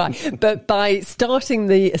 But by starting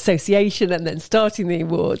the association and then starting the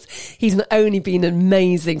awards, he's not only been an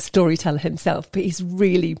amazing storyteller himself, but he's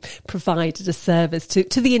really provided a service to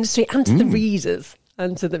the industry and to the readers.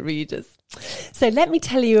 So let me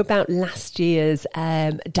tell you about last year's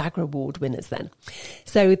Dagger Award winners then.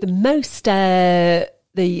 So the most the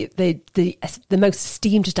most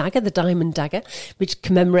esteemed dagger, the Diamond Dagger, which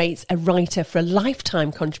commemorates a writer for a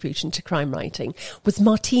lifetime contribution to crime writing, was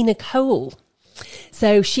Martina Cole.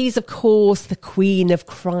 So she's, of course, the queen of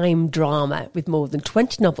crime drama with more than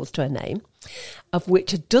 20 novels to her name, of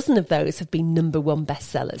which a dozen of those have been #1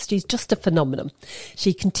 bestsellers. She's just a phenomenon.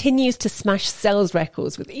 She continues to smash sales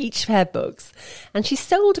records with each of her books, and she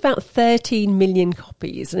sold about 13 million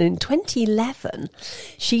copies. And in 2011,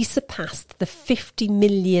 she surpassed the £50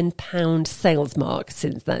 million sales mark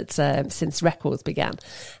since records began.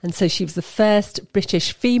 And so she was the first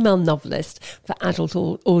British female novelist for adult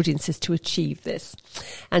audiences to achieve this.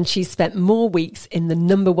 And she spent more weeks in the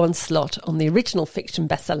 #1 slot on the original fiction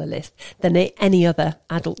bestseller list than any other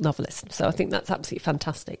adult novelist. So I think that's absolutely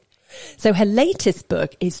fantastic. So her latest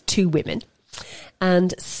book is Two Women,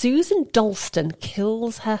 And Susan Dalston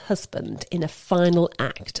kills her husband in a final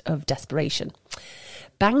act of desperation.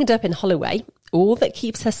 Banged up in Holloway, all that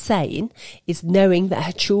keeps her sane is knowing that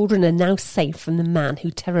her children are now safe from the man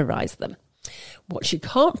who terrorised them. What she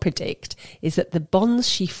can't predict is that the bonds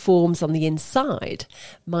she forms on the inside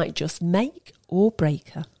might just make or break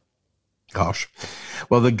her. Gosh.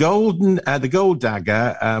 Well, the gold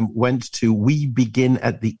dagger went to We Begin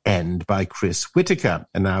at the End by Chris Whitaker,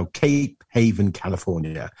 and now Cape Haven,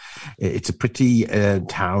 California. It's a pretty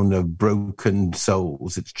town of broken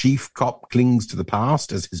souls. Its chief cop clings to the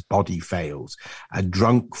past as his body fails. A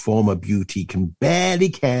drunk former beauty can barely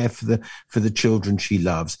care for the children she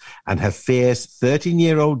loves, and her fierce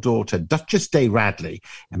 13-year-old daughter, Duchess Day Radley,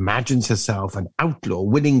 imagines herself an outlaw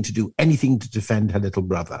willing to do anything to defend her little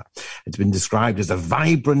brother. It's been described as a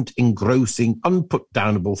vibrant, engrossing,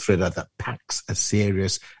 unputdownable thriller that packs a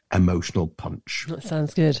serious emotional punch. That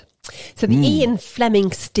sounds good. So the Ian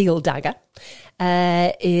Fleming steel dagger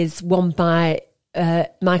is won by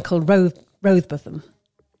Michael Rothbotham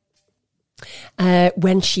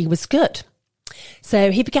when she was good.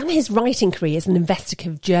 So he began his writing career as an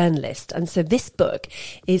investigative journalist, and so this book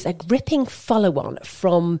is a gripping follow-on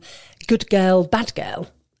from Good Girl, Bad Girl,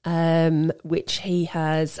 which he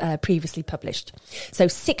has previously published. So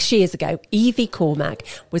 6 years ago, Evie Cormack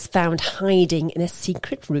was found hiding in a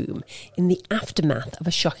secret room in the aftermath of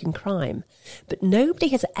a shocking crime. But nobody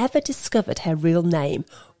has ever discovered her real name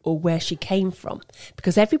or where she came from,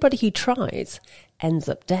 because everybody who tries ends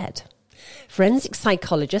up dead. Forensic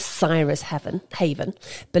psychologist Cyrus Haven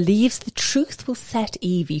believes the truth will set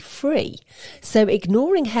Evie free. So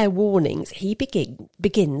ignoring her warnings, he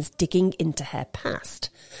begins digging into her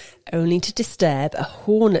past, only to disturb a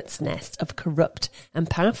hornet's nest of corrupt and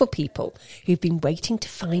powerful people who've been waiting to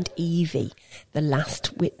find Evie, the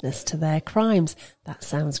last witness to their crimes. That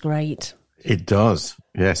sounds great. It does.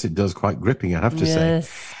 Yes, it does. Quite gripping, I have to say.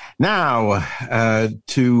 Now,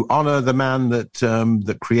 to honour the man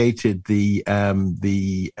that created the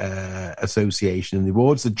association and the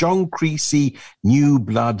awards, the John Creasy New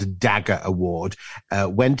Blood Dagger Award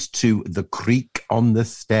went to The Creak on the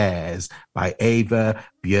Stairs by Eva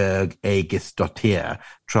Björg Aegis-Dottir,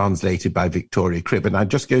 translated by Victoria Cribb. And I'm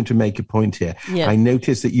just going to make a point here. Yeah. I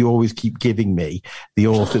notice that you always keep giving me the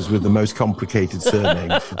authors with the most complicated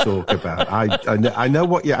surnames to talk about. I know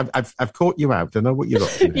what you. I've caught you out. I know what you're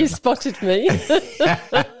up to. You spotted me.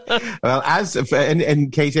 Well, as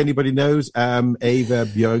in case anybody knows, Eva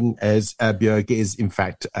Björg is in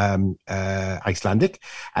fact Icelandic,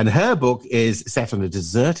 and her book is set on a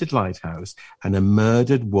deserted lighthouse, and a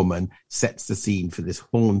murdered woman sets the scene for this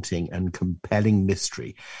haunting and compelling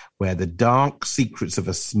mystery where the dark secrets of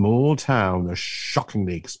a small town are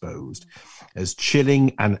shockingly exposed, as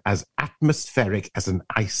chilling and as atmospheric as an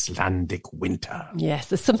Icelandic winter. Yes,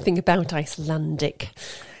 there's something about Icelandic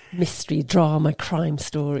mystery, drama, crime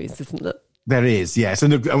stories, isn't there? There is, yes.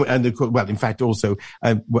 And well, in fact, also,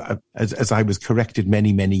 as I was corrected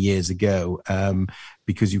many, many years ago,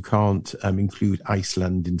 because you can't include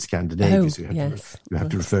Iceland in Scandinavia, so you have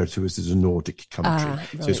to refer to us as a Nordic country. Right.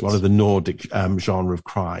 So it's one of the Nordic genre of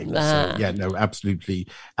crime. So, yeah, no, absolutely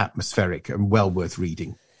atmospheric and well worth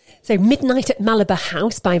reading. So Midnight at Malabar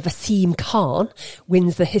House by Vaseem Khan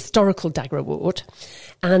wins the Historical Dagger Award.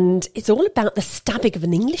 And it's all about the stabbing of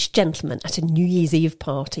an English gentleman at a New Year's Eve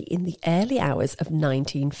party in the early hours of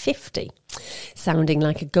 1950. Sounding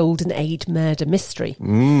like a golden age murder mystery.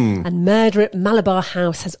 And Murder at Malabar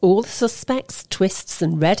House has all the suspects, twists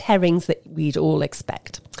and red herrings that we'd all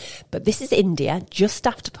expect. But this is India just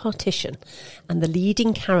after partition, and the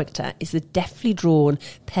leading character is the deftly drawn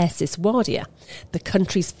Persis Wadia, the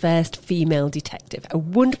country's first female detective. A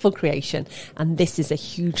wonderful creation, and this is a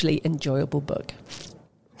hugely enjoyable book.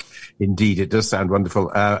 Indeed, it does sound wonderful.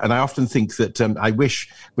 And I often think that I wish,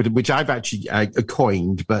 which I've actually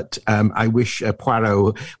coined, but I wish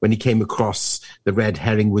Poirot, when he came across the red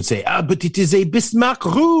herring, would say, but it is a Bismarck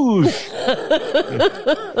Rouge.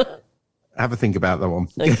 Have a think about that one.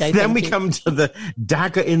 Okay, then we come to the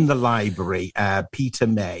Dagger in the Library, Peter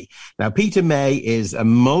May. Now, Peter May is a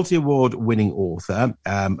multi-award winning author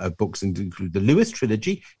of books that include the Lewis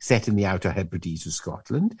trilogy, set in the Outer Hebrides of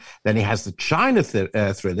Scotland. Then he has the China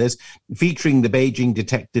thrillers, featuring the Beijing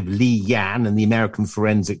detective Li Yan and the American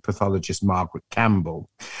forensic pathologist Margaret Campbell.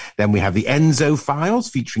 Then we have the Enzo Files,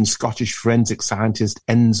 featuring Scottish forensic scientist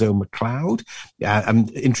Enzo MacLeod.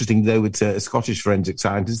 Interesting, though, it's a Scottish forensic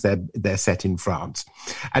scientist. They're set set in France.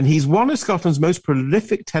 And he's one of Scotland's most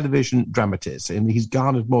prolific television dramatists, and he's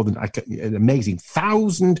garnered more than an amazing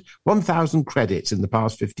 1,000 credits in the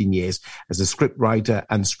past 15 years as a scriptwriter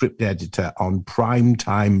and script editor on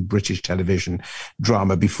prime-time British television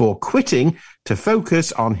drama before quitting to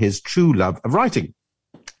focus on his true love of writing.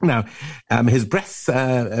 Now, his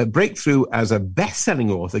breakthrough as a best-selling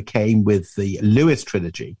author came with the Lewis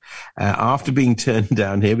trilogy, after being turned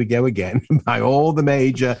down, here we go again, by all the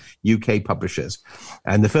major UK publishers.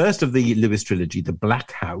 And the first of the Lewis trilogy, The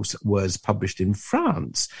Black House, was published in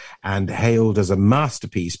France and hailed as a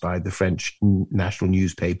masterpiece by the French national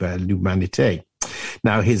newspaper L'Humanité.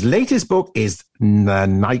 Now, his latest book is The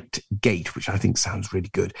Night Gate, which I think sounds really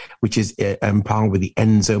good, which is on par with the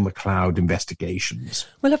Enzo MacLeod investigations.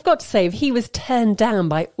 Well, I've got to say, if he was turned down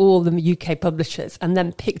by all the UK publishers and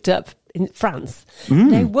then picked up in France,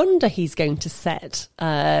 no wonder he's going to set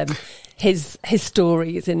his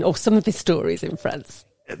stories or some of his stories in France.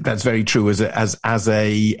 That's very true. As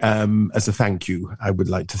a thank you, I would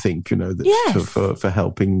like to think, that Yes. for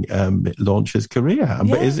helping launch his career.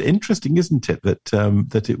 But it's interesting, isn't it,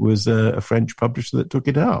 that it was a French publisher that took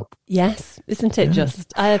it up? Yes, isn't it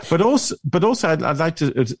just? But also, I'd like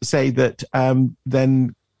to say that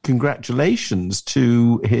then congratulations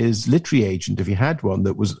to his literary agent, if he had one,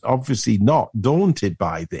 that was obviously not daunted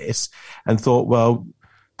by this and thought, well,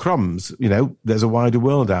 crumbs, there's a wider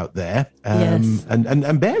world out there. Yes.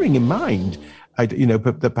 And bearing in mind,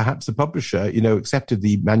 that perhaps the publisher, accepted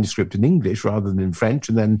the manuscript in English rather than in French,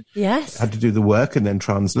 and then had to do the work and then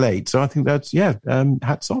translate. So I think that's,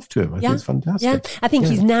 hats off to him. I think it's fantastic. Yeah, I think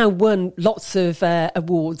he's now won lots of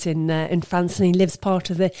awards in France, and he lives part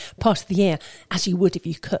of the year, as you would if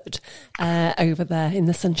you could, over there in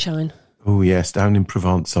the sunshine. Oh, yes, down in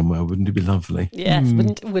Provence somewhere. Wouldn't it be lovely? Yes,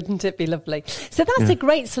 wouldn't it be lovely? So that's a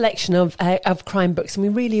great selection of crime books, and we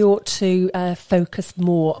really ought to focus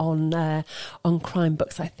more on crime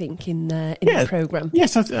books, I think, in the programme.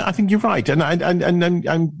 Yes, I think you're right. And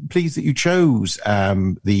I'm pleased that you chose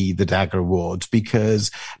the Dagger Awards,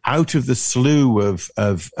 because out of the slew of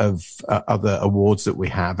other awards that we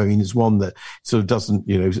have, I mean, it's one that sort of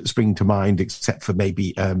doesn't, spring to mind, except for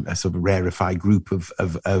maybe a sort of rarefied group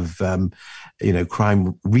of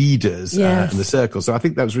crime readers in the circle. So I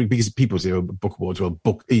think that was really, because people say, book awards, well,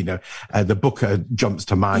 the Booker jumps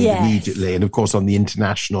to mind immediately. And of course, on the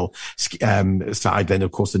international side, then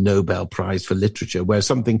of course, the Nobel Prize for Literature, where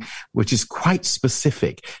something which is quite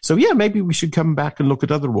specific. So maybe we should come back and look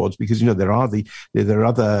at other awards, because, there are other,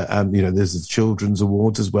 there's the Children's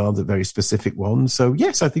Awards as well, the very specific ones. So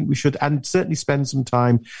yes, I think we should, and certainly spend some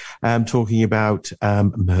time talking about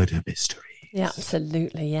murder mystery. Yeah,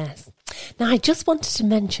 absolutely, yes. Now, I just wanted to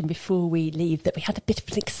mention before we leave that we had a bit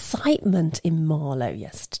of an excitement in Marlow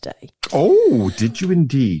yesterday. Oh, did you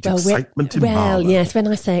indeed? Excitement in Marlow. Well, yes, when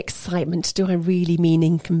I say excitement, do I really mean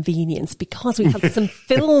inconvenience? Because we had some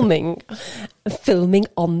filming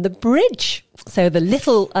on the bridge. So the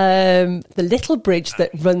little bridge that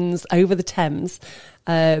runs over the Thames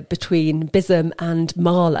between Bisham and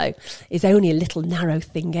Marlow is only a little narrow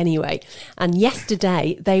thing anyway. And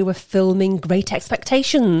yesterday they were filming Great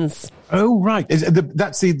Expectations. Oh, right.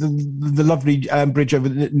 That's the lovely bridge over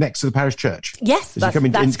next to the parish church. Yes, that's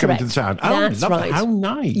correct. Into the town. Oh, that's right. How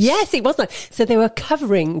nice. Yes, it was nice. So they were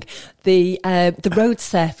covering the road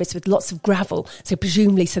surface with lots of gravel, so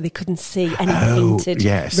presumably so they couldn't see any painted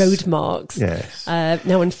road marks. Yes.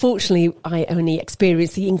 Now, unfortunately, I only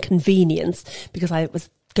experienced the inconvenience because I was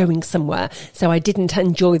going somewhere, so I didn't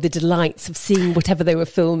enjoy the delights of seeing whatever they were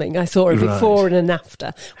filming. I saw it before and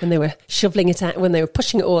after, when they were shoveling it out, when they were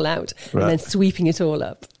pushing it all out and then sweeping it all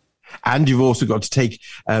up. And you've also got to take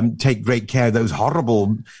great care of those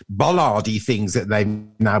horrible bollardy things that they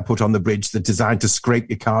now put on the bridge that are designed to scrape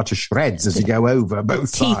your car to shreds as you go over both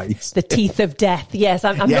sides. The teeth of death. Yes,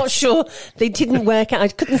 I'm not sure. They didn't work out. I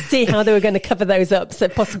couldn't see how they were going to cover those up. So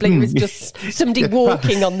possibly it was just somebody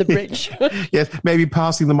walking on the bridge. Yes, maybe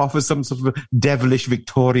passing them off as some sort of devilish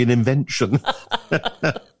Victorian invention.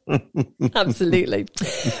 Absolutely.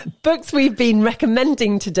 Books we've been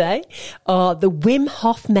recommending today are The Wim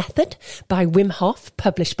Hof Method by Wim Hof,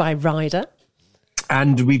 published by Ryder.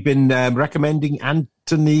 And we've been recommending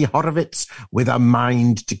Anthony Horowitz, With a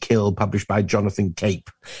Mind to Kill, published by Jonathan Cape.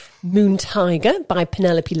 Moon Tiger by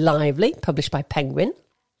Penelope Lively, published by Penguin.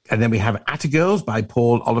 And then we have Attagirls by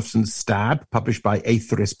Paul Olofsson Stab, published by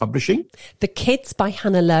Aetherist Publishing. The Kids by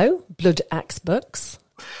Hannah Lowe, Blood Axe Books.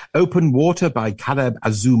 Open Water by Caleb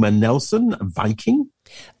Azuma Nelson, Viking.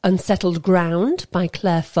 Unsettled Ground by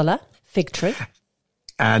Claire Fuller, Fig Tree.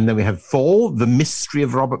 And then we have 4, The Mystery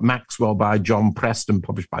of Robert Maxwell by John Preston,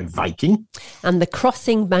 published by Viking. And The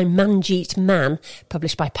Crossing by Manjeet Mann,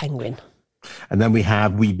 published by Penguin. And then we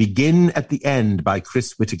have We Begin at the End by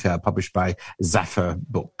Chris Whitaker, published by Zafir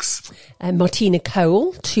Books. Martina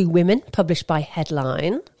Cole, Two Women, published by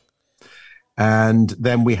Headline. And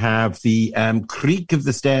then we have the Creak of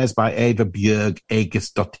the Stairs by Eva Björg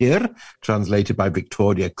Egesdottir, translated by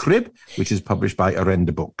Victoria Cribb, which is published by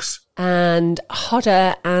Arenda Books. And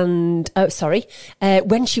Hodder and,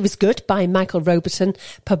 When She Was Good by Michael Roberton,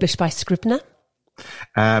 published by Scribner.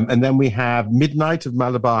 And then we have Midnight of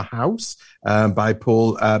Malabar House by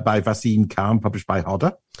Vaseem Khan, published by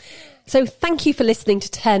Hodder. So thank you for listening to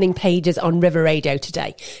Turning Pages on River Radio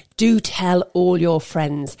today. Do tell all your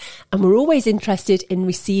friends. And we're always interested in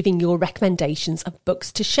receiving your recommendations of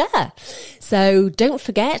books to share. So don't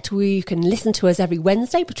forget, you can listen to us every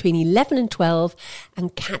Wednesday between 11 and 12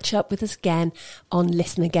 and catch up with us again on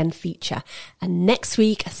Listen Again feature. And next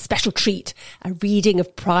week, a special treat, a reading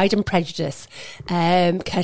of Pride and Prejudice,